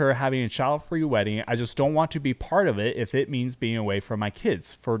fine with her having a child-free wedding. I just don't want to be part of it if it means being away from my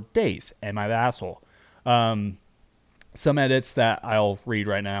kids for days. Am I the asshole? Some edits that I'll read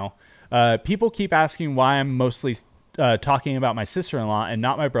right now. People keep asking why I'm mostly talking about my sister-in-law and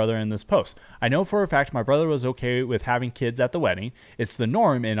not my brother in this post. I know for a fact my brother was okay with having kids at the wedding. It's the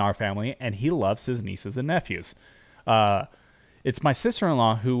norm in our family, and he loves his nieces and nephews. It's my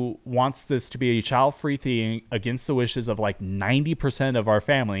sister-in-law who wants this to be a child-free thing against the wishes of like 90% of our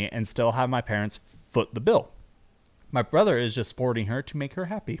family and still have my parents foot the bill. My brother is just supporting her to make her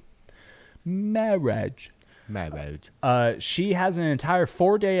happy. Marriage. She has an entire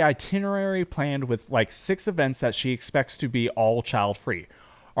 4-day itinerary planned with like 6 events that she expects to be all child-free.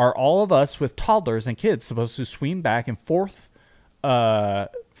 Are all of us with toddlers and kids supposed to swing back and forth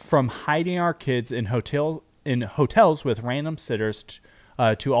from hiding our kids in hotels with random sitters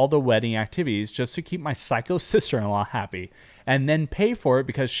to all the wedding activities just to keep my psycho sister-in-law happy and then pay for it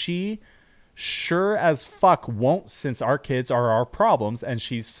because she sure as fuck won't, since our kids are our problems, and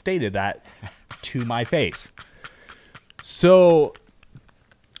she's stated that to my face. So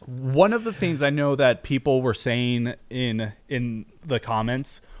one of the things I know that people were saying in the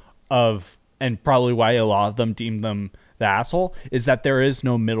comments of, and probably why a lot of them deem them the asshole, is that there is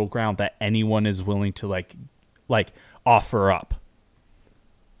no middle ground that anyone is willing to like offer up.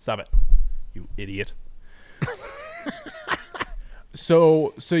 Stop it, you idiot.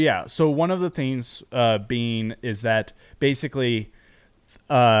 So yeah. So one of the things being is that basically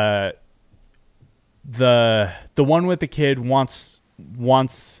the one with the kid wants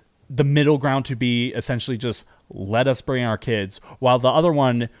the middle ground to be essentially just let us bring our kids, while the other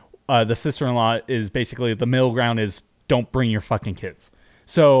one, the sister-in-law, is basically the middle ground is don't bring your fucking kids.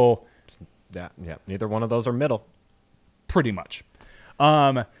 So yeah, neither one of those are middle. Pretty much.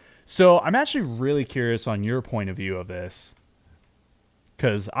 So I'm actually really curious on your point of view of this,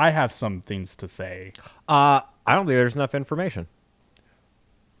 because I have some things to say. I don't think there's enough information.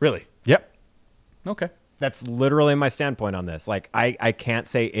 Really? Yep. Okay. That's literally my standpoint on this. Like, I can't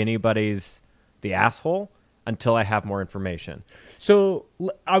say anybody's the asshole until I have more information. So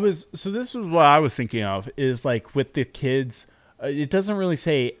this is what I was thinking of, is like with the kids, it doesn't really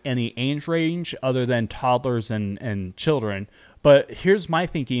say any age range other than toddlers and children. But here's my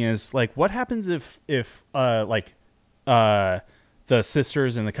thinking is like, what happens if the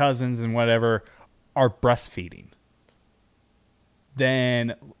sisters and the cousins and whatever are breastfeeding?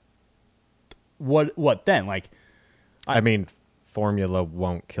 Then what then? Like, I mean, formula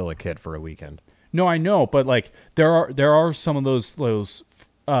won't kill a kid for a weekend. No, I know, but like there are some of those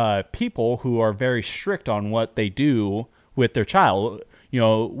people who are very strict on what they do with their child. You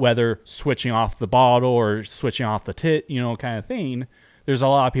know, whether switching off the bottle or switching off the tit, you know, kind of thing. There's a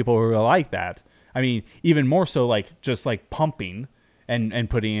lot of people who are like that. I mean, even more so, like just like pumping and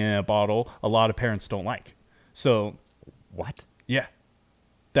putting in a bottle. A lot of parents don't like. So, what? Yeah,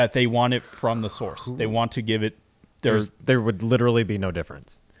 that they want it from the source. They want to give it. There would literally be no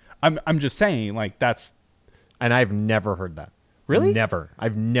difference. I'm just saying, like, that's... And I've never heard that. Really? Never.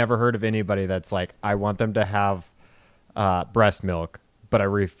 I've never heard of anybody that's like, I want them to have breast milk, but I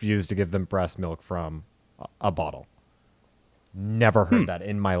refuse to give them breast milk from a bottle. Never heard that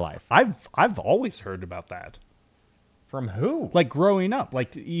in my life. I've always heard about that. From who? Like, growing up.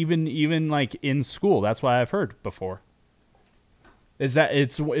 Like, even like, in school. That's what I've heard before. Is that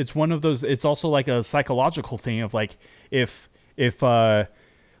it's one of those... It's also, like, a psychological thing of, like, if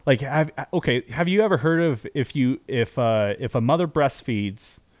like, have you ever heard of if a mother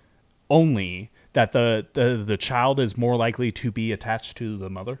breastfeeds only, that the child is more likely to be attached to the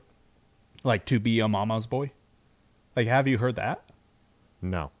mother, like to be a mama's boy? Like, have you heard that?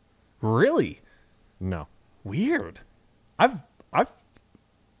 No. Really? No. Weird.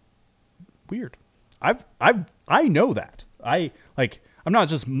 Weird. I know that. I'm not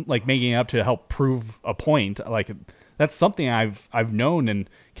just like making it up to help prove a point. Like, that's something I've known and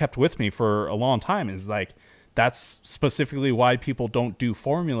kept with me for a long time, is like that's specifically why people don't do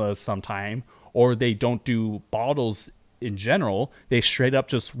formulas sometime, or they don't do bottles in general. They straight up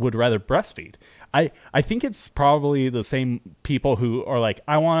just would rather breastfeed. I think it's probably the same people who are like,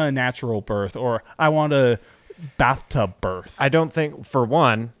 I want a natural birth, or I want a bathtub birth. I don't think, for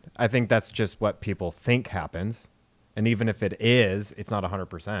one, I think that's just what people think happens. And even if it is, it's not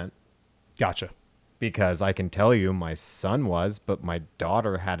 100%. Gotcha. Because I can tell you my son was, but my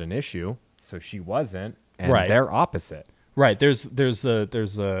daughter had an issue, so she wasn't, and Right. they're opposite. Right. There's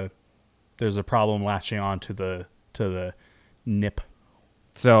a problem latching on to the nip.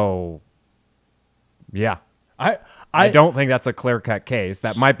 So, yeah. I I don't think that's a clear-cut case.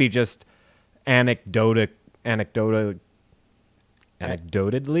 That might be just anecdotally.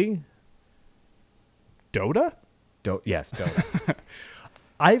 Dota? Yes, Dota.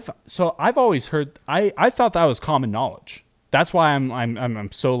 I've always heard, I thought that was common knowledge. That's why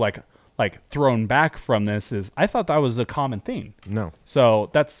I'm so like thrown back from this, is I thought that was a common thing. No.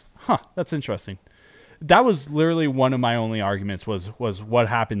 So that's interesting. That was literally one of my only arguments was what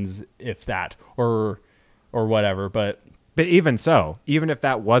happens if that or whatever. But even so, even if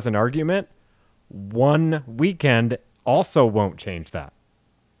that was an argument, one weekend also won't change that.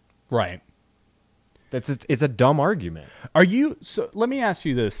 right. It's a dumb argument. Are you, so let me ask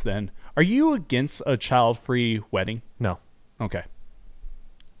you this then. Are you against a child-free wedding? No. Okay.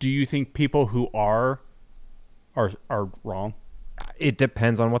 Do you think people who are wrong? It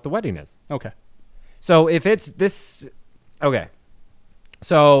depends on what the wedding is. Okay. So if it's this, okay.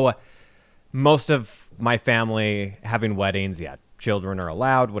 So most of my family having weddings, yeah, children are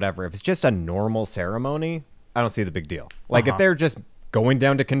allowed, whatever. If it's just a normal ceremony, I don't see the big deal. Like if they're just going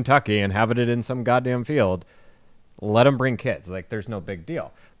down to Kentucky and having it in some goddamn field, let them bring kids. Like there's no big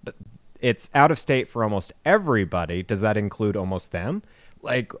deal. But it's out of state for almost everybody. Does that include almost them?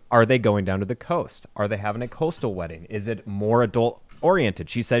 Like, are they going down to the coast? Are they having a coastal wedding? Is it more adult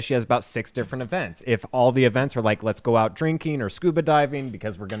oriented? She says she has about 6 different events. If all the events are like, let's go out drinking or scuba diving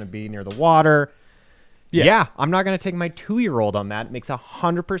because we're going to be near the water. Yeah, I'm not going to take my 2-year-old on that. It makes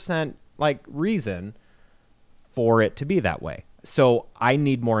 100% like reason for it to be that way. So I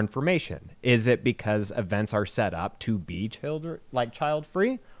need more information. Is it because events are set up to be child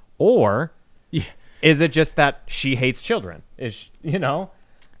free, or is it just that she hates children?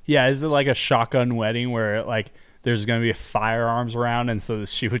 Yeah, is it like a shotgun wedding where like there's going to be firearms around, and so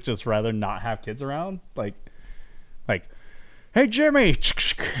she would just rather not have kids around? Like, hey, Jimmy,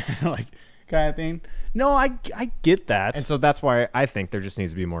 like kind of thing. No, I get that. And so that's why I think there just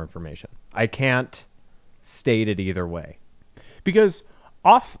needs to be more information. I can't state it either way. Because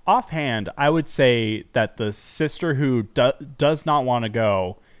offhand, I would say that the sister who does not want to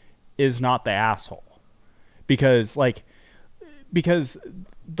go is not the asshole. Because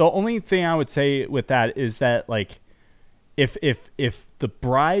the only thing I would say with that is that like if the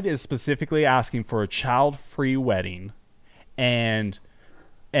bride is specifically asking for a child-free wedding and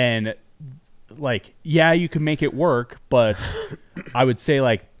like, yeah, you can make it work, but I would say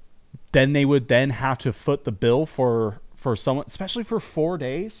like then they would then have to foot the bill for someone, especially for 4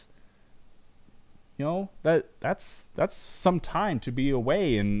 days. That's some time to be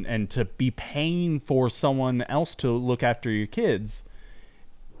away and to be paying for someone else to look after your kids.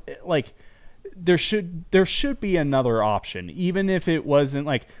 Like there should be another option, even if it wasn't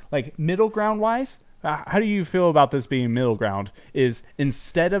like middle ground wise. How do you feel about this being middle ground? Is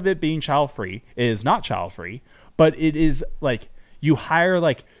instead of it being child free, it is not child free, but it is like you hire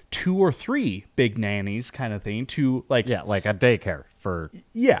like 2 or 3 big nannies kind of thing to like a daycare for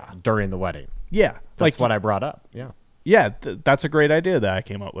during the wedding. Yeah, that's what I brought up. That's a great idea that I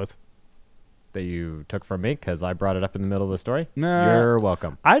came up with. That you took from me because I brought it up in the middle of the story? No. You're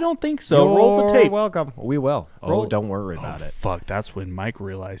welcome. I don't think so. Roll the tape. You're welcome. We will. Don't worry about it. Fuck, that's when Mike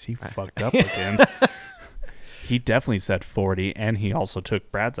realized he fucked up again. He definitely said 40, and he also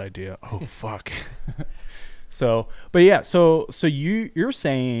took Brad's idea. Oh, fuck. So you're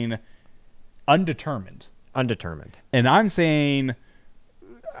saying undetermined. Undetermined. And I'm saying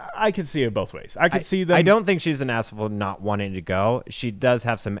I could see it both ways. I could see them. I don't think she's an asshole not wanting to go. She does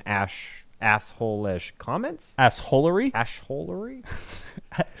have some asshole-ish comments. Assholery? Ashholery?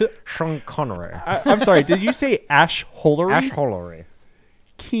 Sean Connery. I'm sorry. Did you say ashholery? Ashholery.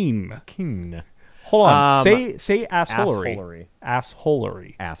 Keen. Hold on. Say assholery.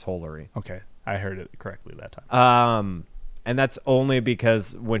 Assholery. Assholery. Okay. I heard it correctly that time. And that's only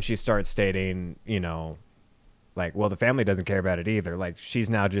because when she starts stating, like, well, the family doesn't care about it either. Like, she's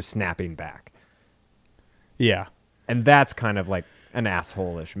now just snapping back. Yeah. And that's kind of like an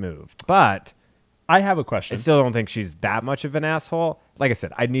asshole-ish move. But I have a question. I still don't think she's that much of an asshole. Like I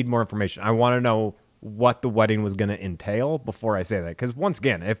said, I need more information. I want to know what the wedding was going to entail before I say that. Because once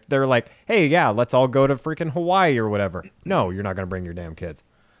again, if they're like, hey, yeah, let's all go to freaking Hawaii or whatever. No, you're not going to bring your damn kids.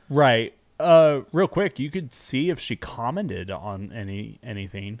 Right. Real quick, you could see if she commented on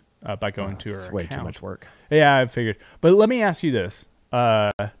anything by going to her It's way account. too much work. Yeah, I figured. But let me ask you this.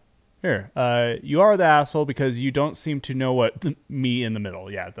 Here, you are the asshole because you don't seem to know what me in the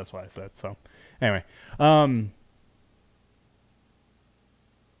middle. Yeah, that's what I said. So, anyway,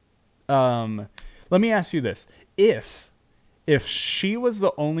 let me ask you this: if she was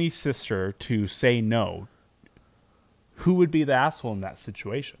the only sister to say no, who would be the asshole in that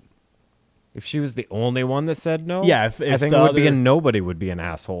situation? If she was the only one that said no, Yeah, I if think the it would be other- nobody would be an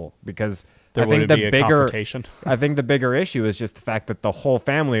asshole because There I think wouldn't the be a bigger confrontation. I think the bigger issue is just the fact that the whole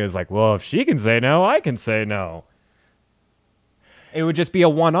family is like, well, if she can say no, I can say no. It would just be a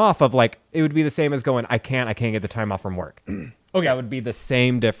one-off of like, it would be the same as going, I can't get the time off from work. Okay. That would be the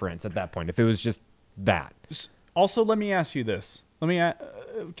same difference at that point if it was just that. Also, let me ask you this.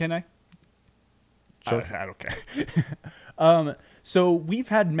 Can I? Sure. I don't care. So we've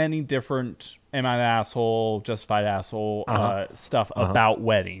had many different "Am I the asshole?" "Justified asshole" stuff about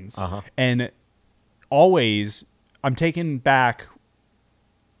weddings, and always I'm taken back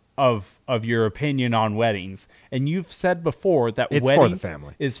of your opinion on weddings. And you've said before that It's for the weddings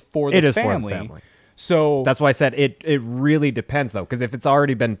family. is for the It is family. for the family. So That's why I said it really depends, though, because if it's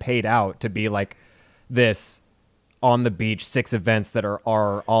already been paid out to be like this on the beach, 6 events that are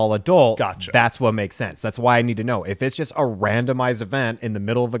all adult, Gotcha. That's what makes sense. That's why I need to know. If it's just a randomized event in the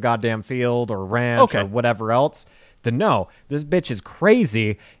middle of a goddamn field or ranch Okay. or whatever else, then no, this bitch is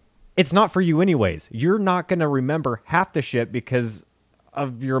crazy. It's not for you anyways. You're not going to remember half the shit because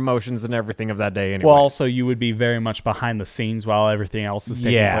of your emotions and everything of that day anyway. well, also you would be very much behind the scenes while everything else is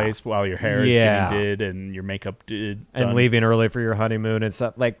taking Yeah. place, while your hair is Yeah. getting did and your makeup did, and done. leaving early for your honeymoon and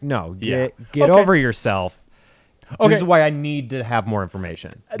stuff. Like, no, Yeah. get Okay. over yourself. Okay. This is why I need to have more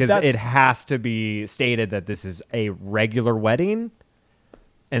information because That's- it has to be stated that this is a regular wedding,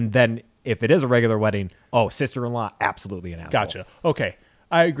 and then if it is a regular wedding, sister-in-law, absolutely an asshole. Gotcha. Okay.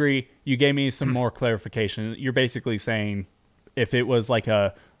 I agree. You gave me some more clarification. You're basically saying if it was like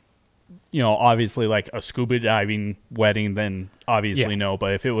obviously like a scuba diving wedding, then obviously Yeah. no.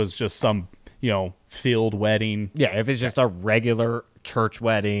 But if it was just some, field wedding, Yeah, if it's just a regular church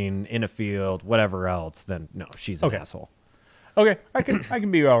wedding in a field, whatever else, then no, she's an Okay. asshole. okay, I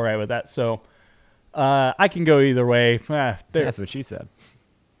can be all right with that. So I can go either way. That's what she said.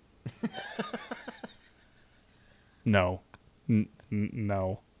 No.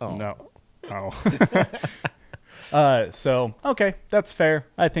 No. Oh. No. Oh. So okay, that's fair.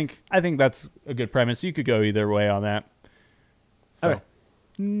 I think that's a good premise. You could go either way on that. So Okay.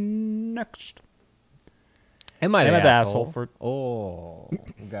 next. Am I the the asshole? asshole for-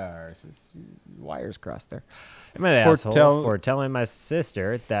 Gars, wires crossed there. Am I the For asshole for telling my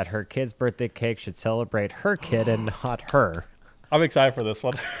sister that her kid's birthday cake should celebrate her kid and not her? I'm excited for this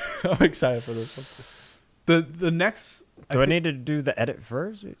one. I'm excited for this one. The next. Do I need to do the edit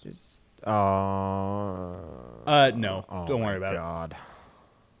first? Or just, No, oh don't my worry about it. God.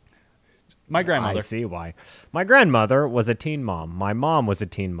 My grandmother. I see why. My grandmother was a teen mom. My mom was a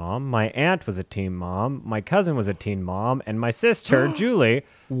teen mom. My aunt was a teen mom. My cousin was a teen mom. And my sister, Julie,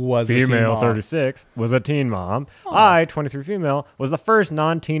 Was a teen female mom. 36, was a teen mom. I, 23 female, was the first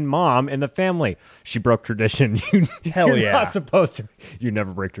non-teen mom in the family. She broke tradition. Hell You're yeah. not supposed to. You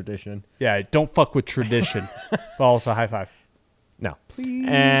never break tradition. Yeah, don't fuck with tradition. But also high five. No. Please.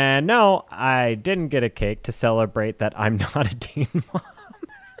 And no, I didn't get a cake to celebrate that I'm not a teen mom.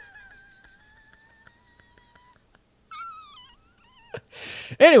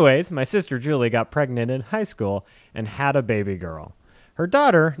 Anyways, my sister Julie got pregnant in high school and had a baby girl. Her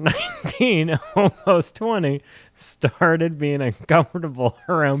daughter, 19, almost 20, started being uncomfortable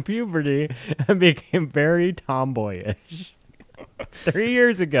around puberty and became very tomboyish. 3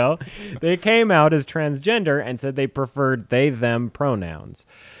 years ago, they came out as transgender and said they preferred they them pronouns.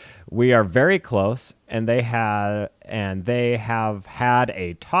 We are very close, and they have had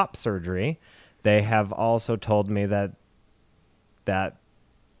a top surgery. They have also told me that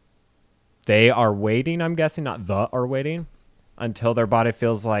they are waiting, I'm guessing, not the are waiting, until their body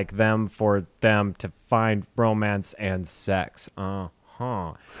feels like them for them to find romance and sex.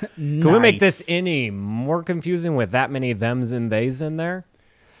 Can we make this any more confusing with that many thems and theys in there?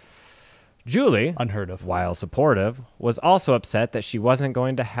 Julie, Unheard of. while supportive, was also upset that she wasn't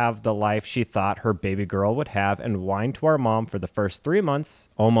going to have the life she thought her baby girl would have and whined to our mom for the first 3 months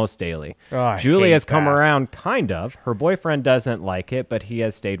almost daily. Oh, I Julie hate has come that. around, kind of. Her boyfriend doesn't like it, but he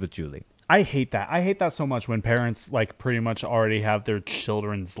has stayed with Julie. I hate that. I hate that so much when parents like pretty much already have their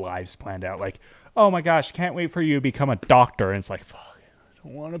children's lives planned out. Like, oh my gosh, can't wait for you to become a doctor. And it's like, fuck, I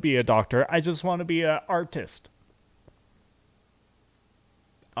don't want to be a doctor. I just want to be an artist.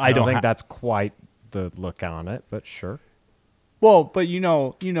 I don't think that's quite the look on it, but sure. Well, but you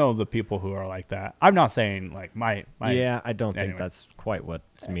know the people who are like that. I'm not saying like my Yeah, I don't think anyway. that's quite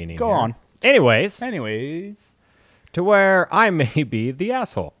what's meaning. Go here. on. Anyways, to where I may be the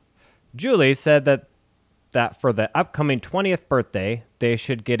asshole. Julie said that for the upcoming 20th birthday, they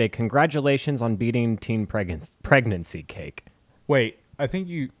should get a congratulations on beating teen pregnancy cake. wait, I think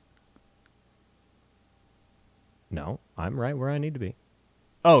you. No, I'm right where I need to be.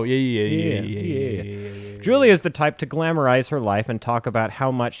 Oh yeah. Julie is the type to glamorize her life and talk about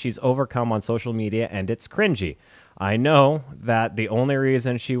how much she's overcome on social media, and it's cringy. I know that the only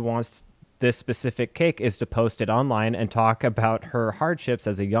reason she wants this specific cake is to post it online and talk about her hardships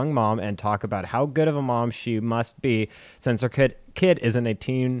as a young mom and talk about how good of a mom she must be since her kid isn't a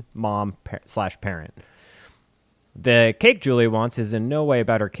teen mom / parent. The cake Julie wants is in no way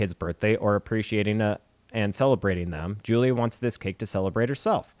about her kid's birthday or appreciating and celebrating them. Julie wants this cake to celebrate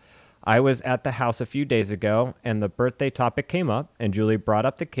herself. I was at the house a few days ago, and the birthday topic came up, and Julie brought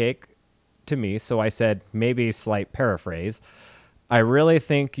up the cake to me, so I said, maybe slight paraphrase, I really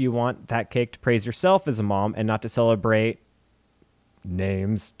think you want that cake to praise yourself as a mom and not to celebrate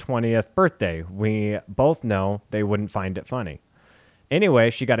name's 20th birthday. We both know they wouldn't find it funny. Anyway,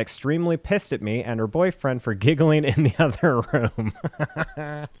 she got extremely pissed at me and her boyfriend for giggling in the other room.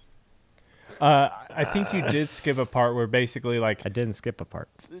 I think you did skip a part where basically like I didn't skip a part.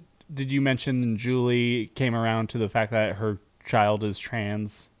 did you mention Julie came around to the fact that her child is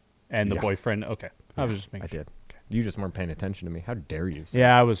trans and the Yeah. boyfriend? Okay, I was just making. I did. You just weren't paying attention to me. How dare you, sir?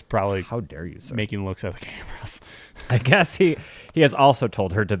 Yeah, I was probably How dare you, sir? making looks at the cameras. I guess he has also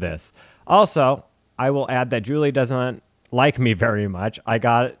told her to this. Also, I will add that Julie doesn't like me very much. I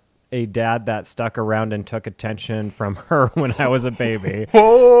got a dad that stuck around and took attention from her when I was a baby.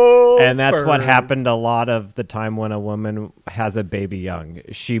 And that's what happened a lot of the time when a woman has a baby young.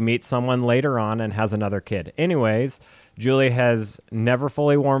 She meets someone later on and has another kid. Anyways, Julie has never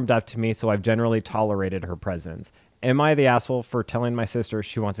fully warmed up to me, so I've generally tolerated her presence. Am I the asshole for telling my sister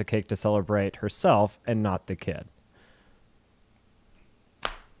she wants a cake to celebrate herself and not the kid?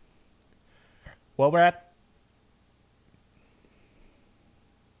 Well, Brad,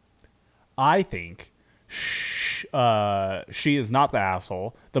 I think she is not the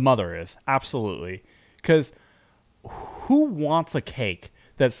asshole. The mother is. Absolutely. Because who wants a cake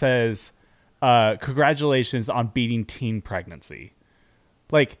that says, congratulations on beating teen pregnancy?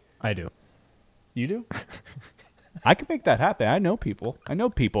 Like, I do. you do? I could make that happen. I know people. I know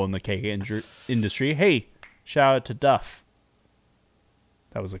people in the cake industry. Hey, shout out to Duff.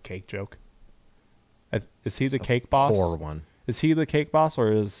 That was a cake joke. Is he the cake boss? Poor one. Is he the cake boss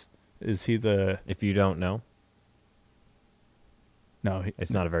or is he the... If you don't know, No,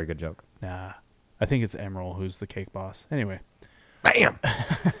 it's not a very good joke. nah. I think it's Emerald who's the cake boss. Anyway. Bam!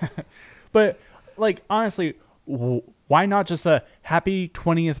 But, like, honestly, why not just a happy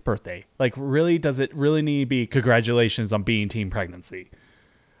 20th birthday? Like, really, does it really need to be congratulations on being teen pregnancy?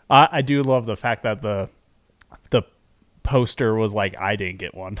 I do love the fact that the poster was like, I didn't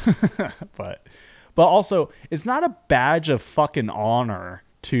get one. But also, it's not a badge of fucking honor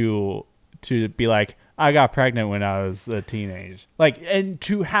to be like, I got pregnant when I was a teenage. Like, and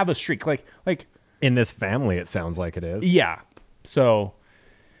to have a streak. Like In this family, it sounds like it is. yeah. So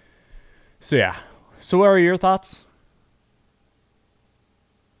yeah. So what are your thoughts?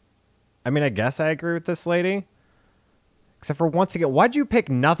 I mean, I guess I agree with this lady. Except for once again, why'd you pick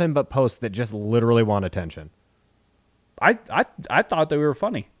nothing but posts that just literally want attention? I thought they were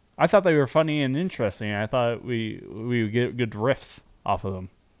funny. I thought they were funny and interesting. I thought we would get good riffs off of them.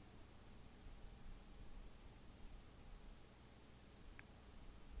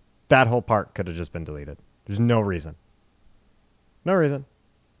 That whole part could have just been deleted. There's no reason. No reason.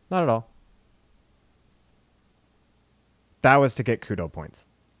 Not at all. That was to get kudo points.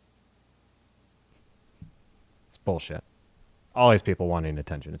 It's bullshit. All these people wanting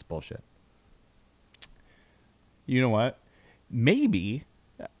attention. It's bullshit. You know what? Maybe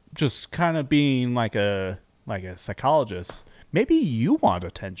just kind of being like a psychologist, maybe you want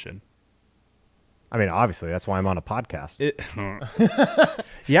attention. I mean, obviously, that's why I'm on a podcast.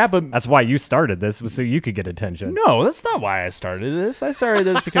 Yeah, but That's why you started this, was so you could get attention. no, that's not why I started this. I started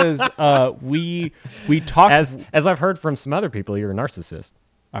this because we talked. As I've heard from some other people, you're a narcissist.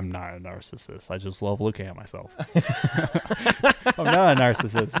 I'm not a narcissist. I just love looking at myself. I'm not a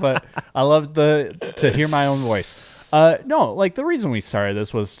narcissist, but I love to hear my own voice. No, like the reason we started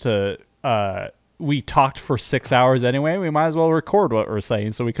this was to we talked for 6 hours anyway. We might as well record what we're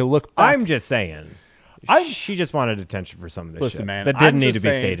saying so we can look back. I'm just saying. She just wanted attention for some of this shit man, that didn't need to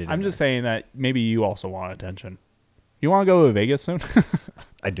be stated. I'm just saying that maybe you also want attention. You want to go to Vegas soon?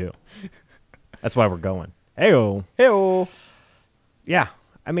 I do. That's why we're going. Heyo. Heyo. Yeah.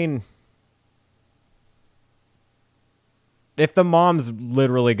 I mean, if the mom's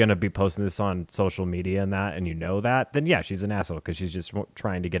literally going to be posting this on social media and you know that, then yeah, she's an asshole because she's just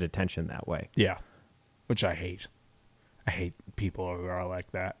trying to get attention that way. Yeah. Which I hate. I hate people who are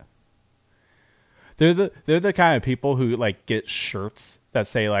like that. They're the kind of people who like get shirts that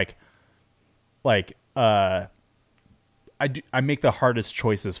say I make the hardest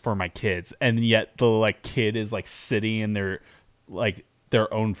choices for my kids, and yet the like kid is like sitting in their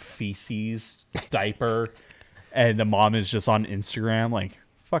own feces diaper, and the mom is just on Instagram. Like,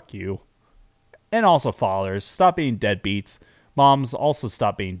 fuck you. And also fathers, stop being deadbeats. Moms, also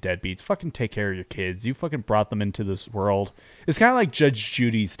stop being deadbeats. Fucking take care of your kids. You fucking brought them into this world. It's kind of like Judge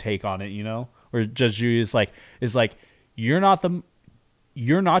Judy's take on it, you know? Where Judge Judy is like you're not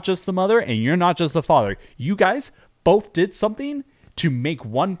just the mother and you're not just the father. You guys both did something to make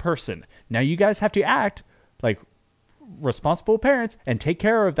one person. Now you guys have to act like responsible parents and take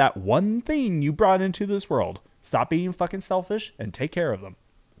care of that one thing you brought into this world. Stop being fucking selfish and take care of them.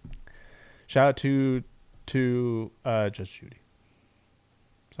 Shout out to Judge Judy.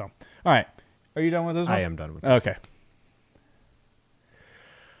 So, all right. Are you done with this one? I am done with this. Okay.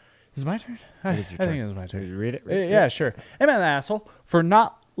 Is it my turn? It is your turn. I think it was my turn. Did you read it? Yeah, sure. Am I an asshole for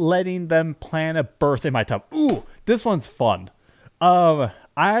not letting them plan a birth in my tub? Ooh, this one's fun.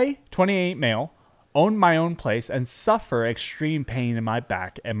 I, 28 male, own my own place and suffer extreme pain in my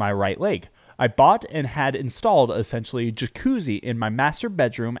back and my right leg. I bought and had installed essentially a jacuzzi in my master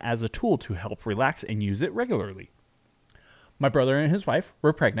bedroom as a tool to help relax and use it regularly. My brother and his wife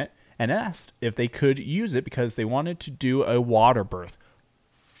were pregnant and asked if they could use it because they wanted to do a water birth.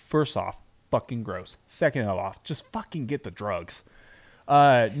 First off, fucking gross. Second off, just fucking get the drugs.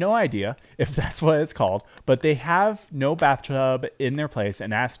 No idea if that's what it's called, but they have no bathtub in their place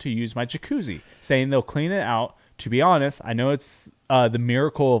and asked to use my jacuzzi, saying they'll clean it out. To be honest, I know it's the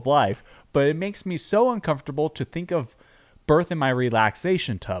miracle of life, but it makes me so uncomfortable to think of birth in my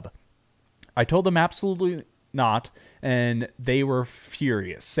relaxation tub. I told them absolutely not, and they were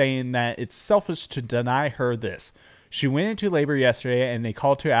furious, saying that it's selfish to deny her this. She went into labor yesterday, and they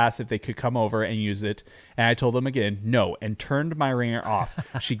called to ask if they could come over and use it, and I told them again, no, and turned my ringer off.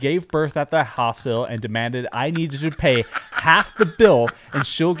 She gave birth at the hospital and demanded I needed to pay half the bill, and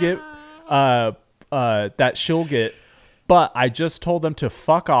she'll get but I just told them to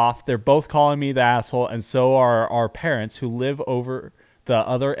fuck off. They're both calling me the asshole, and so are our parents who live over the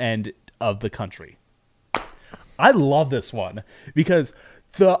other end of the country. I love this one because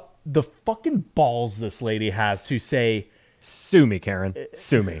the fucking balls this lady has to say, sue me, Karen.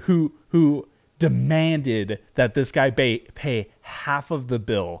 Sue me. Who demanded that this guy pay half of the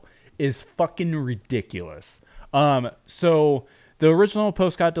bill is fucking ridiculous. So the original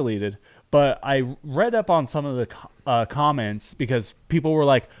post got deleted, but I read up on some of the comments because people were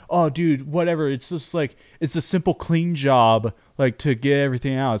like, "Oh, dude, whatever. It's just like it's a simple clean job, like to get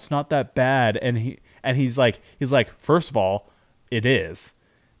everything out. It's not that bad." And he's like, first of all, it is.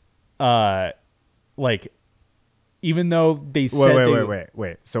 Like, even though they said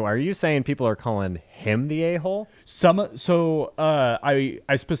wait. So are you saying people are calling him the a-hole? I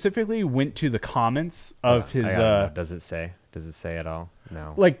specifically went to the comments of his. Does it say? Does it say at all?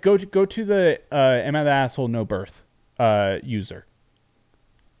 No. Like go to the am I the asshole no birth user.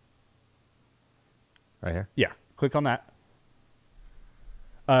 Right here. Yeah, click on that.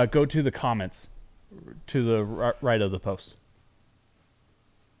 Go to the comments to the right of the post.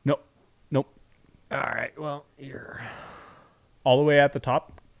 Nope. All right. Well, you're all the way at the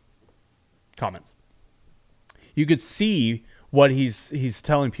top. Comments. You could see what he's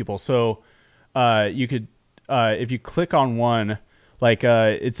telling people. So you could if you click on one, like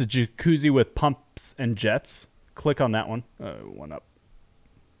it's a jacuzzi with pumps and jets. Click on that one. One up.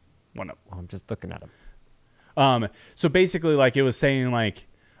 Oh, I'm just looking at him. So basically, like it was saying, like.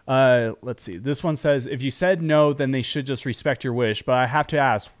 Let's see. This one says, if you said no, then they should just respect your wish. But I have to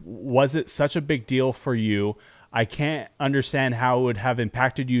ask, was it such a big deal for you? I can't understand how it would have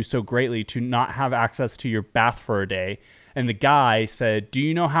impacted you so greatly to not have access to your bath for a day. And the guy said, do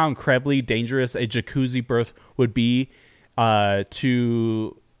you know how incredibly dangerous a jacuzzi birth would be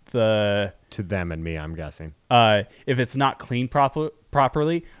to the to them and me, I'm guessing. If it's not cleaned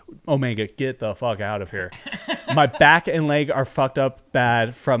properly, Omega, get the fuck out of here. My back and leg are fucked up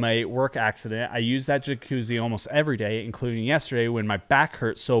bad from a work accident. I use that jacuzzi almost every day, including yesterday when my back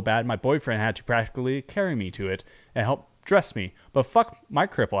hurt so bad my boyfriend had to practically carry me to it and help dress me. But fuck my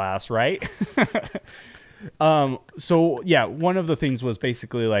cripple ass, right? So yeah, one of the things was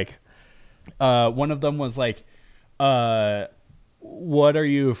basically like, one of them was like, what are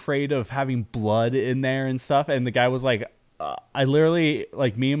you afraid of having blood in there and stuff? And the guy was like, I literally,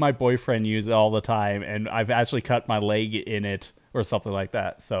 like, me and my boyfriend use it all the time, and I've actually cut my leg in it or something like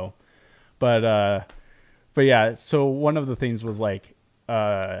that. So, but yeah, so one of the things was like,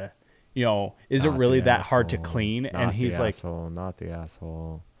 you know, is it really that hard to clean? And he's like, not the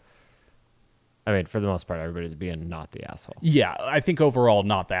asshole. I mean, for the most part, everybody's being not the asshole. Yeah, I think overall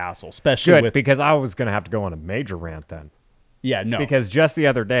not the asshole, especially Good, with, because I was going to have to go on a major rant then. yeah, no, Because just the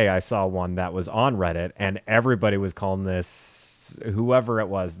other day I saw one that was on Reddit and everybody was calling this, whoever it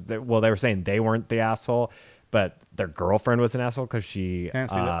was, they were saying they weren't the asshole, but their girlfriend was an asshole because she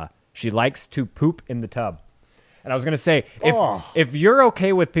likes to poop in the tub. And I was going to say, if you're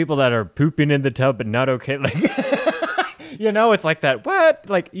okay with people that are pooping in the tub but not okay, like, you know, it's like that, what?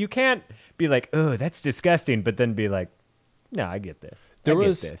 Like, you can't be like, oh, that's disgusting, but then be like, no, I get this.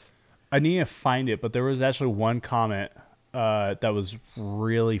 I need to find it, but there was actually one comment that was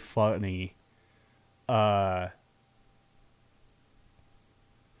really funny. Oh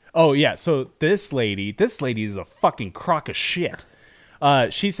yeah, so this lady is a fucking crock of shit.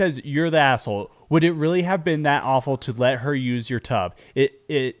 She says, you're the asshole. Would it really have been that awful to let her use your tub?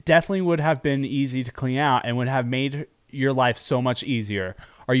 It definitely would have been easy to clean out and would have made your life so much easier.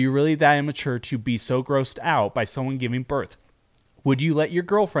 Are you really that immature to be so grossed out by someone giving birth? Would you let your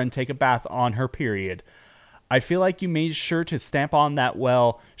girlfriend take a bath on her period? I feel like you made sure to stamp on that,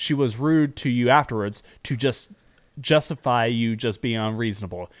 well, she was rude to you afterwards to just justify you just being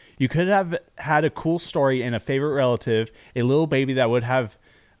unreasonable. You could have had a cool story and a favorite relative, a little baby that would have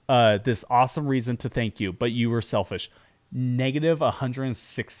this awesome reason to thank you, but you were selfish. Negative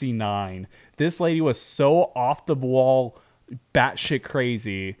 169. This lady was so off the wall, batshit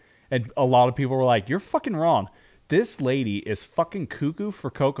crazy, and a lot of people were like, you're fucking wrong. This lady is fucking cuckoo for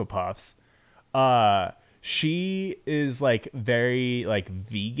Cocoa Puffs. She is like very like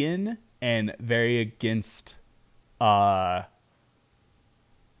vegan and very against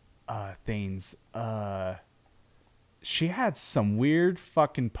things. She had some weird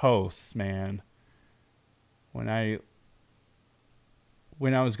fucking posts, man. When I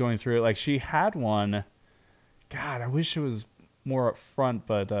was going through it, like she had one. God, I wish it was more up front,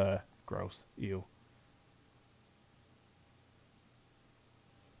 but gross. Ew.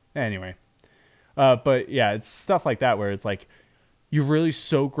 Anyway. But yeah, it's stuff like that where it's like you're really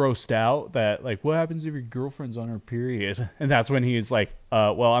so grossed out that like, what happens if your girlfriend's on her period? And that's when he's like,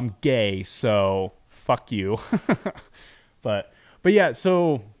 well, I'm gay, so fuck you. But yeah,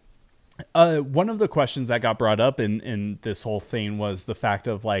 so one of the questions that got brought up in this whole thing was the fact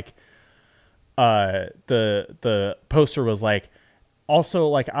of like, the poster was like, also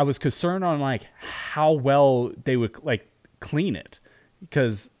like I was concerned on like how well they would like clean it,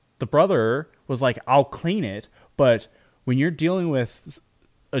 because the brother was like, I'll clean it, but when you're dealing with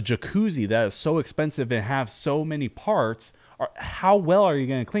a jacuzzi that is so expensive and have so many parts, how well are you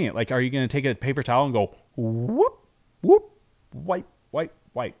going to clean it? Like, are you going to take a paper towel and go whoop, whoop, wipe, wipe,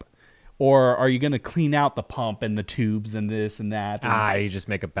 wipe? Or are you going to clean out the pump and the tubes and this and that? And you just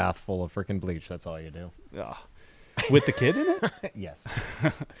make a bath full of freaking bleach. That's all you do. With the kid in it? Yes.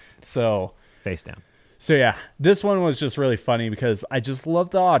 So face down. So yeah, this one was just really funny because I just love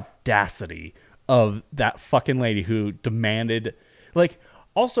the audacity of that fucking lady who demanded, like,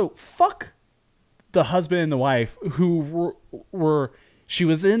 also fuck the husband and the wife who were she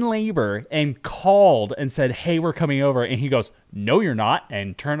was in labor and called and said, hey, we're coming over. And he goes, no, you're not.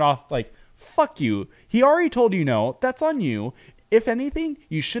 And turned off, like, fuck you. He already told you no. That's on you. If anything,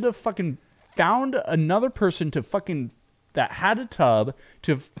 you should have fucking found another person to fucking, that had a tub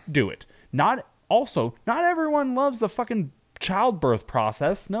to do it. Not everyone loves the fucking childbirth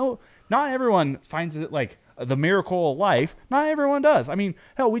process. No, not everyone finds it like the miracle of life. Not everyone does. I mean,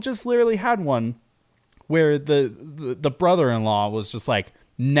 hell, we just literally had one where the brother-in-law was just like,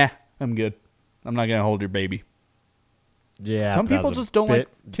 nah, I'm good. I'm not gonna hold your baby. Yeah, some people just don't like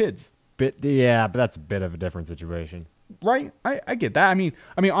kids. Yeah, but that's a bit of a different situation, right? I get that. I mean,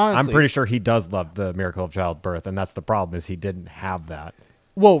 honestly, I'm pretty sure he does love the miracle of childbirth, and that's the problem, is he didn't have that.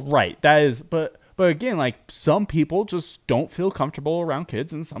 Well, right, that is, but again, like, some people just don't feel comfortable around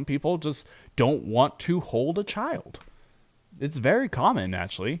kids, and some people just don't want to hold a child. It's very common,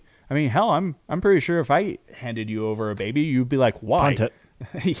 actually. I mean, hell, I'm pretty sure if I handed you over a baby, you'd be like, "Why?" Punt it.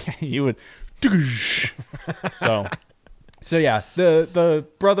 Yeah, you would. So yeah, the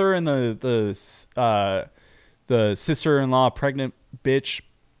brother and the sister-in-law pregnant bitch,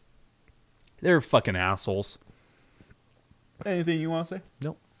 they're fucking assholes. Anything you want to say?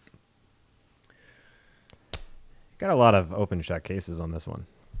 Nope. Got a lot of open shut cases on this one.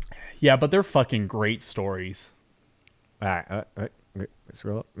 Yeah, but they're fucking great stories. All right,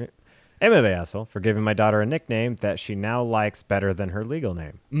 scroll up. Am I the asshole for giving my daughter a nickname that she now likes better than her legal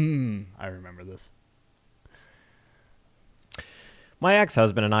name? I remember this. My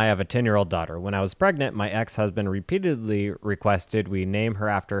ex-husband and I have a 10-year-old daughter. When I was pregnant, my ex-husband repeatedly requested we name her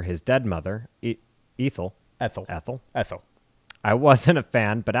after his dead mother, Ethel. Ethel. I wasn't a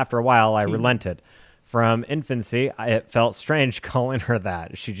fan, but after a while, I relented. From infancy, it felt strange calling her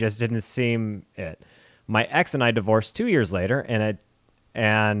that. She just didn't seem it. My ex and I divorced 2 years later,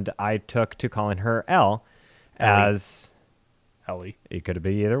 and I took to calling her Elle as... Ellie. It could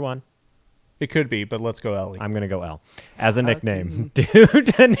be either one. It could be, but let's go Ellie. I'm going to go Elle as a nickname. Due to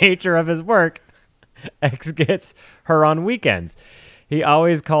the nature of his work, X gets her on weekends. He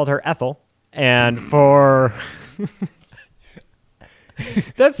always called her Ethel, and for...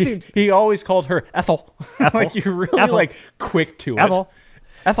 He always called her Ethel. Like you're really Ethel. like quick to Ethel.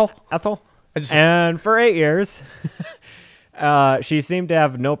 Ethel. And for 8 years, she seemed to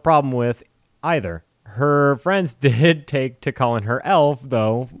have no problem with either. Her friends did take to calling her Elf,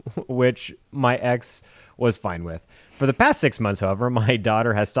 though, which my ex was fine with. For the past 6 months, however, my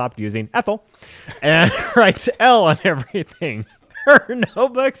daughter has stopped using Ethel and writes L on everything. Her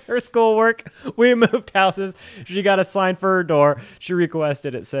notebooks, her schoolwork. We moved houses. She got a sign for her door. She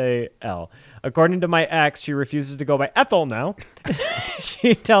requested it say L. According to my ex, she refuses to go by Ethel now.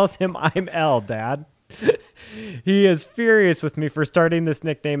 She tells him, I'm L, Dad. He is furious with me for starting this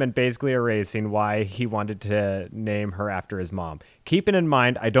nickname and basically erasing why he wanted to name her after his mom. Keeping in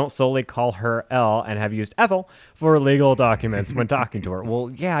mind, I don't solely call her L and have used Ethel for legal documents when talking to her. Well,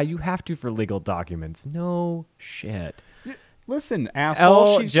 yeah, you have to for legal documents. No shit. Listen, asshole.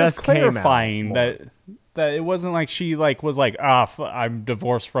 Elle She's just just came out clarifying more. that it wasn't like she was like, I'm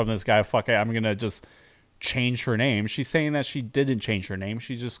divorced from this guy. Fuck it, I'm gonna just change her name. She's saying that she didn't change her name.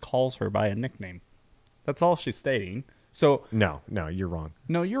 She just calls her by a nickname. That's all she's stating. So No, you're wrong.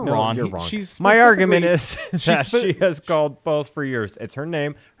 no, you're wrong. You're wrong. She's My argument specifically- is that she has called both for years. It's her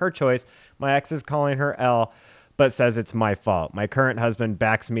name, her choice. My ex is calling her L, but says it's my fault. My current husband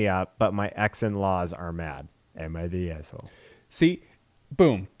backs me up, but my ex-in-laws are mad. Am I the asshole? See,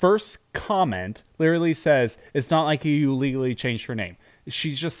 boom. First comment literally says it's not like you legally changed her name.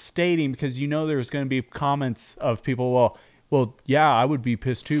 She's just stating because there's going to be comments of people. Well, yeah, I would be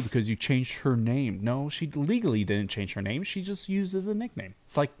pissed too because you changed her name. No, she legally didn't change her name. She just used as a nickname.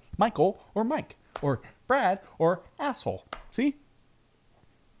 It's like Michael or Mike or Brad or asshole. See,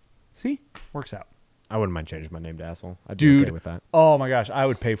 works out. I wouldn't mind changing my name to asshole. I'd be Dude, okay with that. oh my gosh, I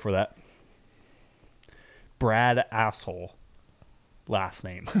would pay for that. Brad asshole. Last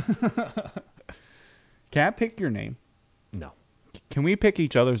name. Can I pick your name? No. Can we pick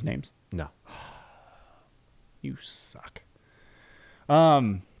each other's names? No. You suck.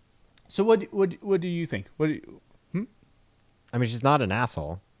 So what do you think? I mean, she's not an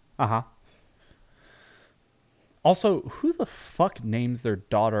asshole. Uh-huh. Also, who the fuck names their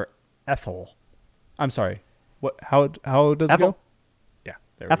daughter Ethel? I'm sorry. What how does it Ethel. go? Yeah,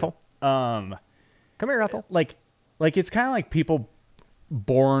 there Ethel. we go. Come here, Ethel. Like it's kind of like people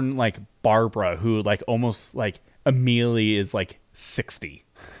born like Barbara who like almost like immediately is like 60,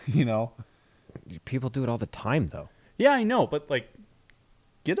 People do it all the time, though. Yeah, I know, but like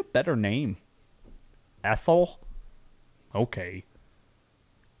get a better name. Ethel? Okay.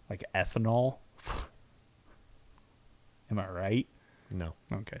 Like ethanol? Am I right? No.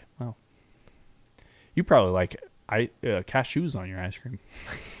 Okay. Well, you probably like cashews on your ice cream.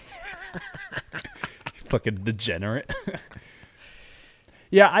 Fucking degenerate.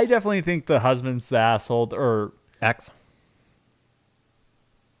 Yeah, I definitely think the husband's the asshole. Or Ex?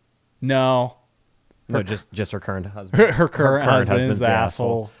 no, No, just her current husband. her current husband is the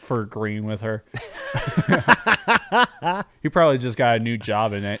asshole. asshole for agreeing with her. He probably just got a new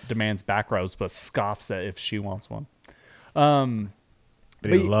job and it demands back rubs, but scoffs at if she wants one.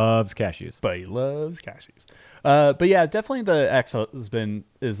 But he loves cashews. But he loves cashews. But yeah, definitely the ex-husband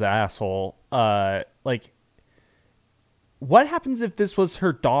is the asshole. Like, what happens if this was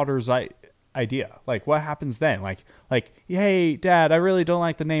her daughter's idea? Like, what happens then? Like, hey, Dad, I really don't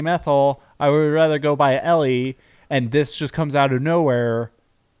like the name Ethel. I would rather go by Ellie. And this just comes out of nowhere.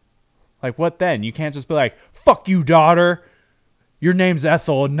 Like, what then? You can't just be like, fuck you, daughter. your name's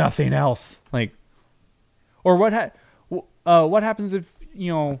Ethel and nothing else. Like, or what happens if,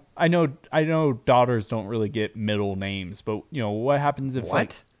 I know daughters don't really get middle names, but what happens if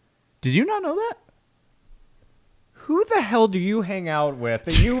did you not know that? Who the hell do you hang out with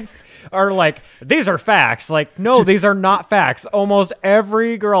that you are like, these are facts? Like, no, these are not facts. Almost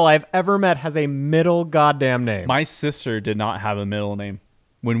every girl I've ever met has a middle goddamn name. My sister did not have a middle name.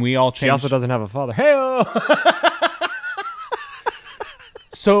 When we all changed. She also doesn't have a father. Hey-o!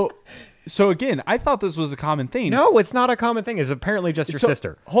 So again, I thought this was a common thing. No, it's not a common thing. It's apparently just your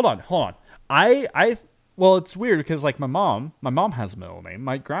sister. Hold on. Well, it's weird because like my mom has a middle name.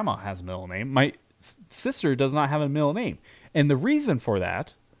 My grandma has a middle name. My sister does not have a middle name. And the reason for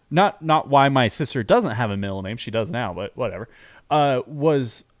that, not why my sister doesn't have a middle name, she does now, but whatever,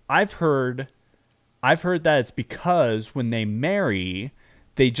 was I've heard that it's because when they marry,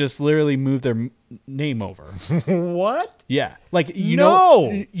 they just literally move their name over. What? Yeah. Like, No.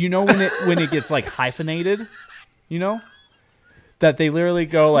 when it gets like hyphenated, that they literally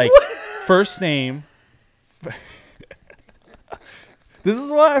go like first name. This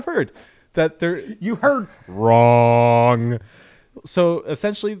is what I've heard. You heard wrong. So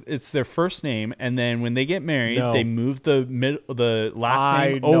essentially, it's their first name, and then when they get married, they move the last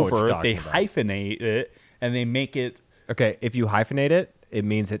name over. They hyphenate it, and they make it. Okay, if you hyphenate it, it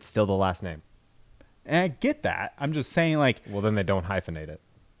means it's still the last name. And I get that. I'm just saying, like. Well, then they don't hyphenate it.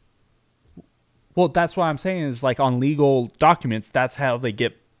 Well, that's what I'm saying is like on legal documents, that's how they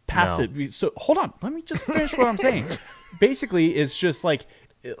get past it. So hold on, let me just finish what I'm saying. Basically, it's just like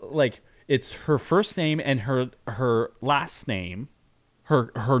it's her first name and her last name,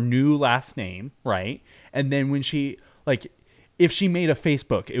 her new last name, right? And then when she if she made a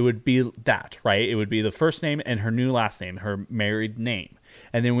Facebook, it would be that, right? It would be the first name and her new last name, her married name.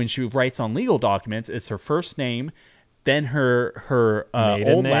 And then when she writes on legal documents, it's her first name, then her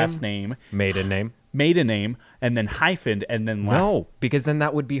old last name, maiden name, and then hyphened, and then last. No, because then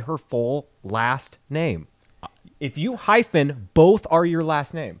that would be her full last name. If you hyphen, both are your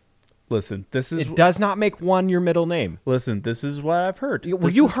last name. Listen, it does not make one your middle name. Listen, this is what I've heard.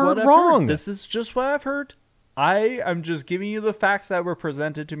 Well, you heard wrong. This is just what I've heard. I'm just giving you the facts that were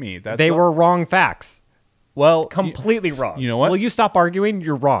presented to me. They were wrong facts. Well, completely wrong. You know what? Will you stop arguing?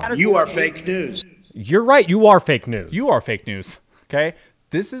 You're wrong. You are fake news. You're right. You are fake news. You are fake news. Okay?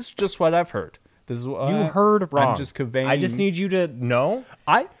 This is just what I've heard. This is what you heard wrong. I'm just conveying. I just need you to know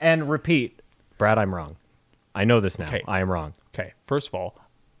and repeat. Brad, I'm wrong. I know this now. Okay. I am wrong. Okay. First of all,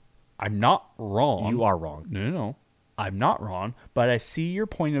 I'm not wrong. You are wrong. No. I'm not wrong, but I see your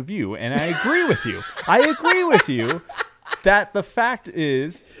point of view, and I agree with you. I agree with you that the fact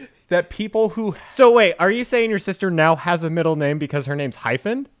is that people who... So wait, are you saying your sister now has a middle name because her name's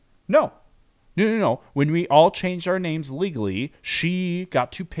hyphened? No. When we all changed our names legally, she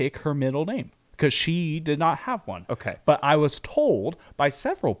got to pick her middle name because she did not have one. Okay. But I was told by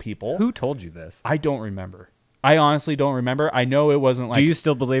several people... Who told you this? I don't remember. I honestly don't remember. I know it wasn't like... Do you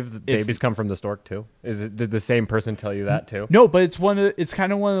still believe that babies come from the stork too? Did the same person tell you that too? No, but it's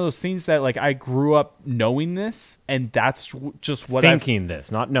kind of one of those things that like I grew up knowing this, and that's just what thinking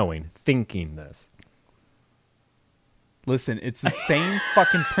this, not knowing, thinking this. Listen, it's the same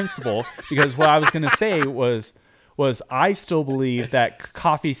fucking principle because what I was going to say was I still believe that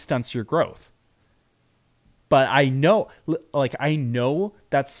coffee stunts your growth. But I know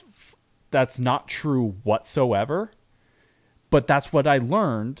that's not true whatsoever, but that's what I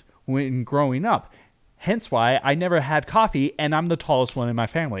learned when growing up. Hence why I never had coffee, and I'm the tallest one in my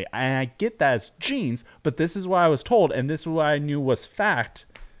family. And I get that it's genes, but this is what I was told, and this is what I knew was fact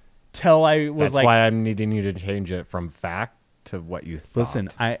till I was That's why I'm needing you to change it from fact to what you thought. Listen,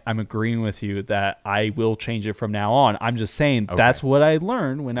 I'm agreeing with you that I will change it from now on. I'm just saying that's what I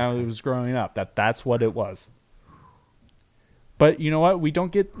learned when I was growing up, that's what it was. But you know what? We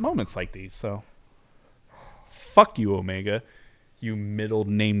don't get moments like these, so fuck you, Omega, you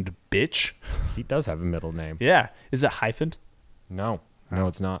middle-named bitch. He does have a middle name. Yeah. Is it hyphened? No,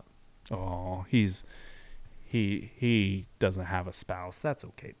 it's not. Oh, he doesn't have a spouse. That's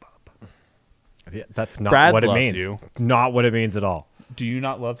okay, Bob. Yeah, that's not Brad what it loves means. you. Not what it means at all. Do you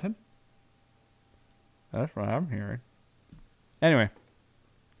not love him? That's what I'm hearing.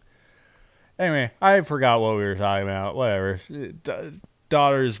 Anyway, I forgot what we were talking about. Whatever.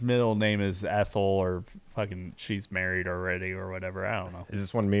 Daughter's middle name is Ethel, or fucking she's married already, or whatever. I don't know. Is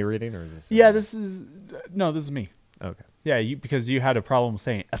this one me reading, or is this? Yeah, this is me. Okay. Yeah, because you had a problem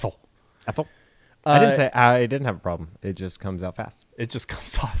saying Ethel. I didn't say I didn't have a problem. It just comes out fast. It just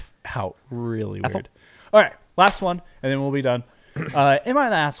comes out really Ethel. weird. All right, last one, and then we'll be done. Am I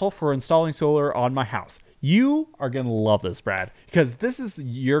the asshole for installing solar on my house? You are going to love this, Brad, because this is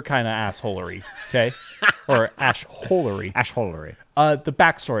your kind of assholery, okay? Or ashholery. Ashholery. The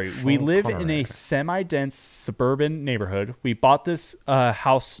backstory. We live in Connery. a semi-dense suburban neighborhood. We bought this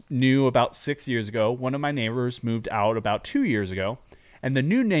house new about 6 years ago. One of my neighbors moved out about 2 years ago, and the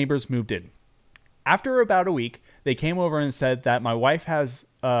new neighbors moved in. After about a week, they came over and said that my wife has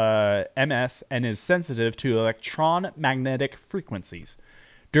MS and is sensitive to electromagnetic frequencies,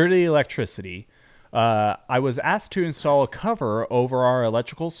 dirty electricity. I was asked to install a cover over our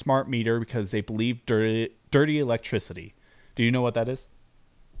electrical smart meter because they believe dirty electricity. Do you know what that is?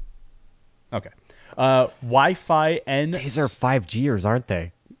 Okay. Wi-Fi and... These are 5Gers, aren't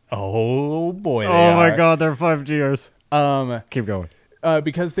they? Oh, boy, they Oh my are. god, they're 5Gers. Keep going.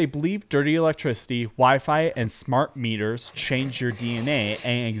 Because they believe dirty electricity, Wi-Fi, and smart meters change your DNA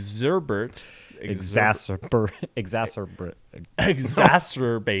and exacerbate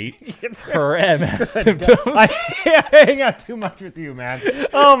her MS symptoms. I hang out too much with you, man.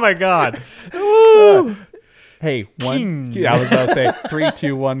 Oh my god. Hey, one. I was about to say 3,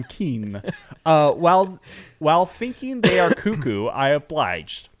 2, 1, keen. While thinking they are cuckoo, I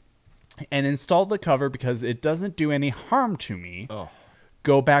obliged and installed the cover because it doesn't do any harm to me. Oh.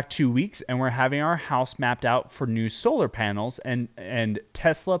 Go back 2 weeks and we're having our house mapped out for new solar panels and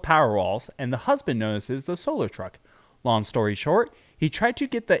Tesla Powerwalls, and the husband notices the solar truck. Long story short, he tried to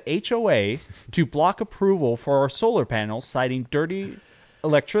get the HOA to block approval for our solar panels, citing dirty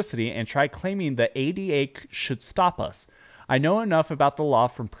electricity, and tried claiming the ADA should stop us. I know enough about the law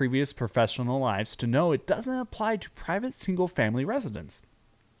from previous professional lives to know it doesn't apply to private single-family residents.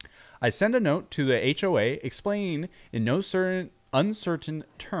 I sent a note to the HOA explaining in no uncertain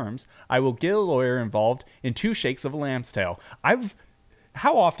terms I will get a lawyer involved in 2 shakes of a lamb's tail.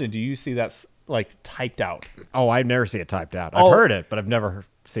 How often do you see that like typed out? Oh, I never see it typed out. I've heard it, but I've never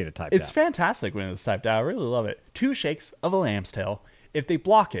seen it typed out. It's fantastic when it's typed out. I really love it. 2 shakes of a lamb's tail. If they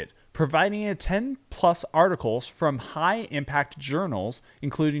block it, providing a 10+ articles from high-impact journals,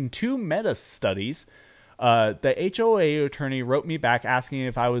 including 2 meta-studies, the HOA attorney wrote me back asking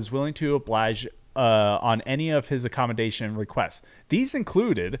if I was willing to oblige on any of his accommodation requests. These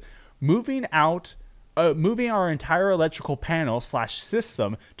included moving our entire electrical panel /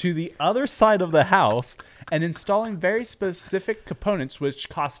 system to the other side of the house and installing very specific components which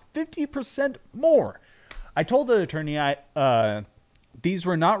cost 50% more. I told the attorney these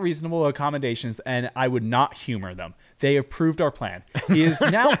were not reasonable accommodations and I would not humor them. They approved our plan. He is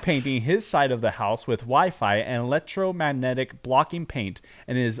now painting his side of the house with Wi-Fi and electromagnetic blocking paint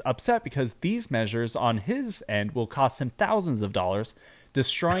and is upset because these measures on his end will cost him thousands of dollars,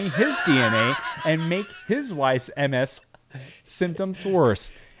 destroying his DNA and make his wife's MS symptoms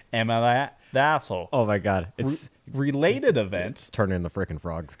worse. Am I the asshole? Oh my god. It's Related event. it's turning the frickin'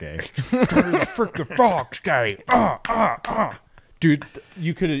 frogs gay. Turn the freaking frogs gay. Dude,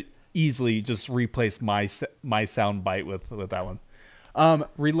 you could easily just replace my sound bite with that one.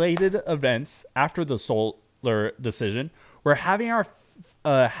 Related events after the solar decision, we're having our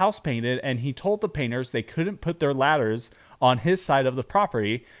house painted, and he told the painters they couldn't put their ladders on his side of the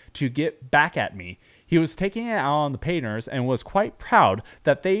property to get back at me. He was taking it out on the painters and was quite proud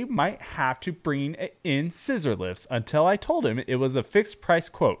that they might have to bring in scissor lifts until I told him it was a fixed price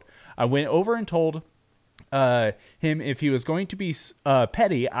quote. I went over and told him if he was going to be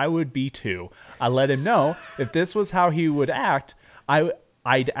petty, I would be too. I let him know if this was how he would act,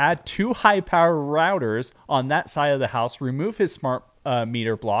 I'd add 2 high-power routers on that side of the house, remove his smart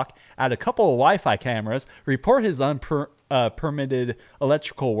meter block, add a couple of Wi-Fi cameras, report his permitted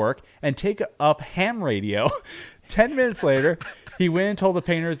electrical work, and take up ham radio. 10 minutes later, he went and told the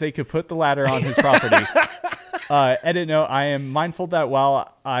painters they could put the ladder on his property. Edit note, I am mindful that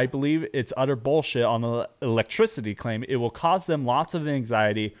while I believe it's utter bullshit on the electricity claim, it will cause them lots of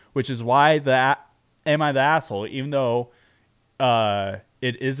anxiety, which is why am I the asshole, even though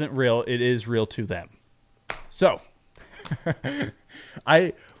it isn't real, it is real to them. So,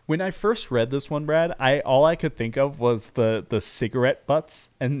 when I first read this one, Brad, all I could think of was the cigarette butts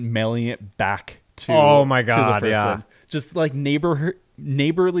and mailing it back to Oh my to the God, person. yeah. Just like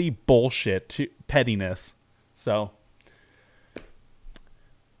neighborly bullshit to pettiness. So,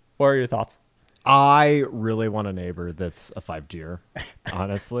 what are your thoughts? I really want a neighbor that's a 5G-er.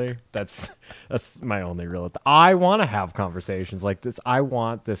 Honestly, that's my only real. I want to have conversations like this. I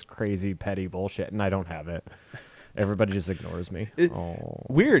want this crazy petty bullshit, and I don't have it. Everybody just ignores me.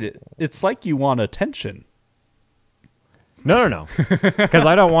 Weird. It's like you want attention. No. Because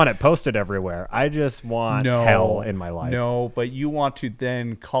I don't want it posted everywhere. I just want hell in my life. No, but you want to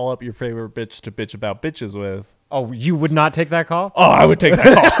then call up your favorite bitch to bitch about bitches with. Oh, you would not take that call? Oh, I would take that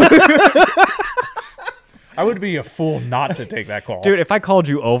call. I would be a fool not to take that call. Dude, if I called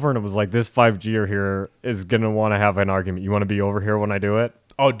you over and it was like, this 5G here is going to want to have an argument. You want to be over here when I do it?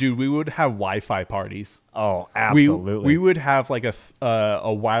 Oh, dude, we would have Wi-Fi parties. Oh, absolutely. We would have like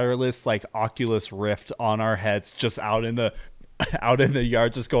a wireless like Oculus Rift on our heads, just out in the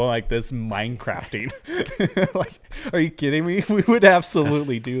yard, just going like this, Minecrafting. Like, are you kidding me? We would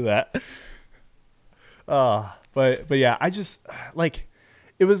absolutely do that. But yeah, I just like,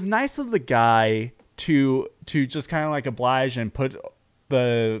 it was nice of the guy to just kind of like oblige and put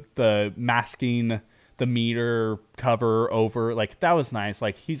the masking the meter cover over. Like, that was nice.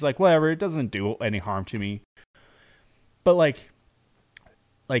 Like, he's like, whatever, it doesn't do any harm to me. But like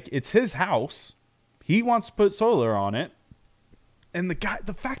it's his house. He wants to put solar on it. And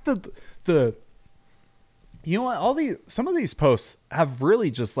the fact that you know what, some of these posts have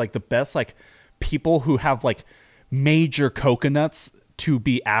really just like the best, like, people who have like major coconuts to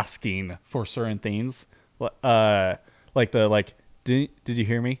be asking for certain things. Like did you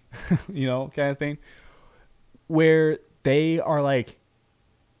hear me? You know, kind of thing. Where they are like,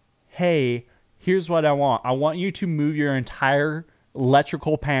 hey, here's what I want. I want you to move your entire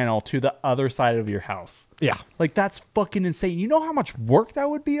electrical panel to the other side of your house. Yeah. Like, that's fucking insane. You know how much work that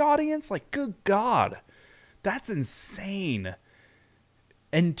would be, audience? Like, good God. That's insane.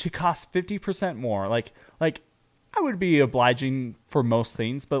 And to cost 50% more. Like I would be obliging for most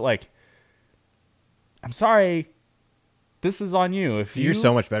things, but like, I'm sorry. This is on you. If you're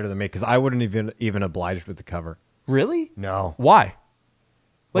so much better than me, because I wouldn't even obliged with the cover. Really? No. Why?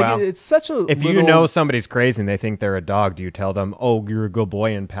 Like, well, it's such a if you know somebody's crazy and they think they're a dog, do you tell them, oh, you're a good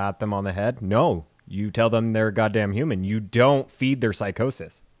boy, and pat them on the head? No. You tell them they're a goddamn human. You don't feed their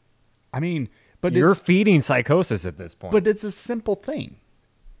psychosis. I mean, but you're feeding psychosis at this point. But it's a simple thing.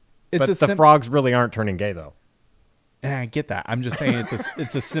 But the frogs really aren't turning gay, though. And I get that. I'm just saying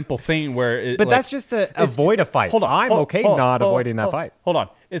it's a simple thing where but like, that's just to avoid a fight. Hold on. I'm okay not avoiding that fight. Hold on.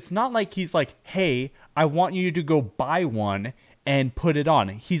 It's not like he's like, hey, I want you to go buy one and put it on.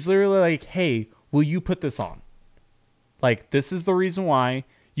 He's literally like, hey, will you put this on? Like, this is the reason why.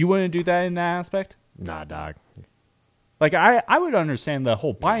 You wouldn't do that in that aspect? Nah, dog. Like, I would understand the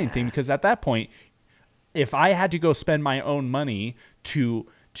whole buying thing, because at that point, if I had to go spend my own money to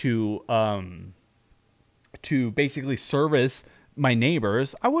basically service my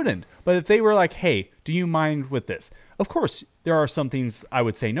neighbors, I wouldn't. But if they were like, hey, do you mind with this? Of course, there are some things I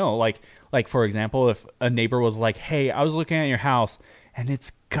would say no. Like for example, if a neighbor was like, hey, I was looking at your house and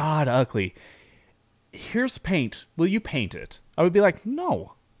it's god ugly. Here's paint. Will you paint it? I would be like,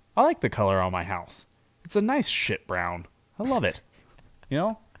 no. I like the color on my house. It's a nice shit brown. I love it. You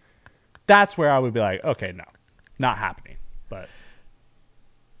know? That's where I would be like, okay, no. Not happening. But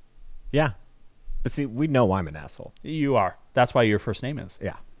yeah. But see, we know I'm an asshole. You are. That's why your first name is.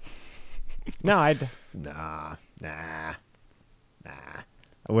 Yeah. No, Nah.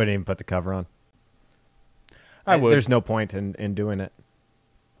 I wouldn't even put the cover on. I would. There's no point in doing it.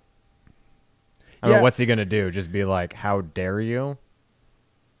 I mean, what's he going to do? Just be like, how dare you?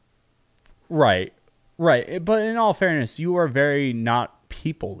 Right. But in all fairness, you are very not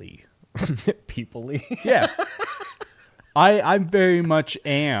people-y. People-y? Yeah. I very much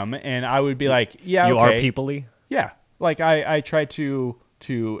am, and I would be like, yeah, you okay. are people-y? Yeah. Like, I try to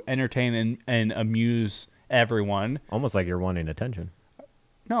entertain and amuse everyone. Almost like you're wanting attention.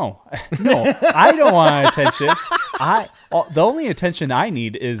 No, I don't want attention. The only attention I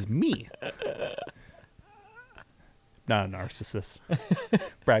need is me. Not a narcissist.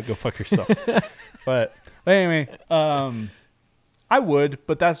 Brad, go fuck yourself. But anyway, I would,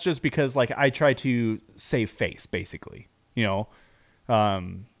 but that's just because like I try to save face, basically. You know,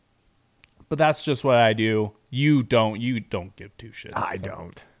 but that's just what I do. You don't give two shits. I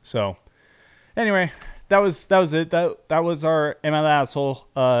don't. So anyway, that was it. That was our Am I the Asshole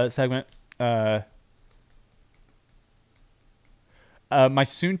segment. My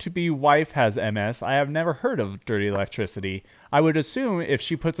soon-to-be wife has MS. I have never heard of dirty electricity. I would assume if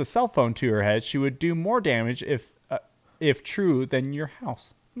she puts a cell phone to her head, she would do more damage if true than your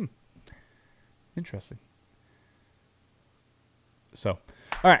house. Interesting. So,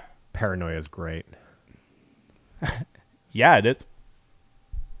 all right. Paranoia is great. Yeah, it is.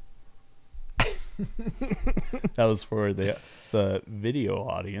 That was for the video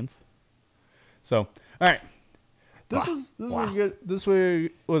audience. So, all right. This was good. This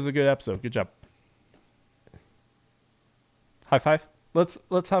was a good episode. Good job. High five. Let's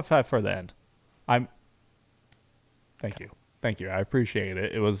high five for the end. Thank you. I appreciate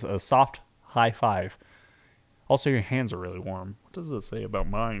it. It was a soft high five. Also, your hands are really warm. What does this say about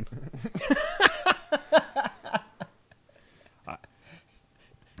mine?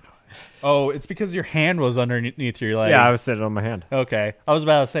 Oh, it's because your hand was underneath your leg. Yeah, I was sitting on my hand. Okay. I was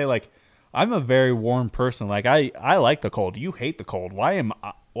about to say, like, I'm a very warm person. Like, I like the cold. You hate the cold. Why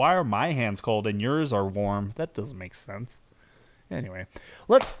are my hands cold and yours are warm? That doesn't make sense. Anyway,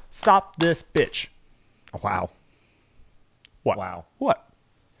 let's stop this bitch. Wow. What? Wow. What?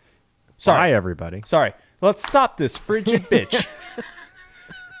 Sorry. Bye, everybody. Sorry. Let's stop this frigid bitch.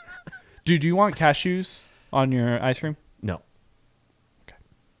 Do you want cashews on your ice cream? No.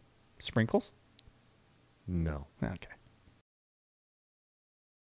 Sprinkles? No. Okay.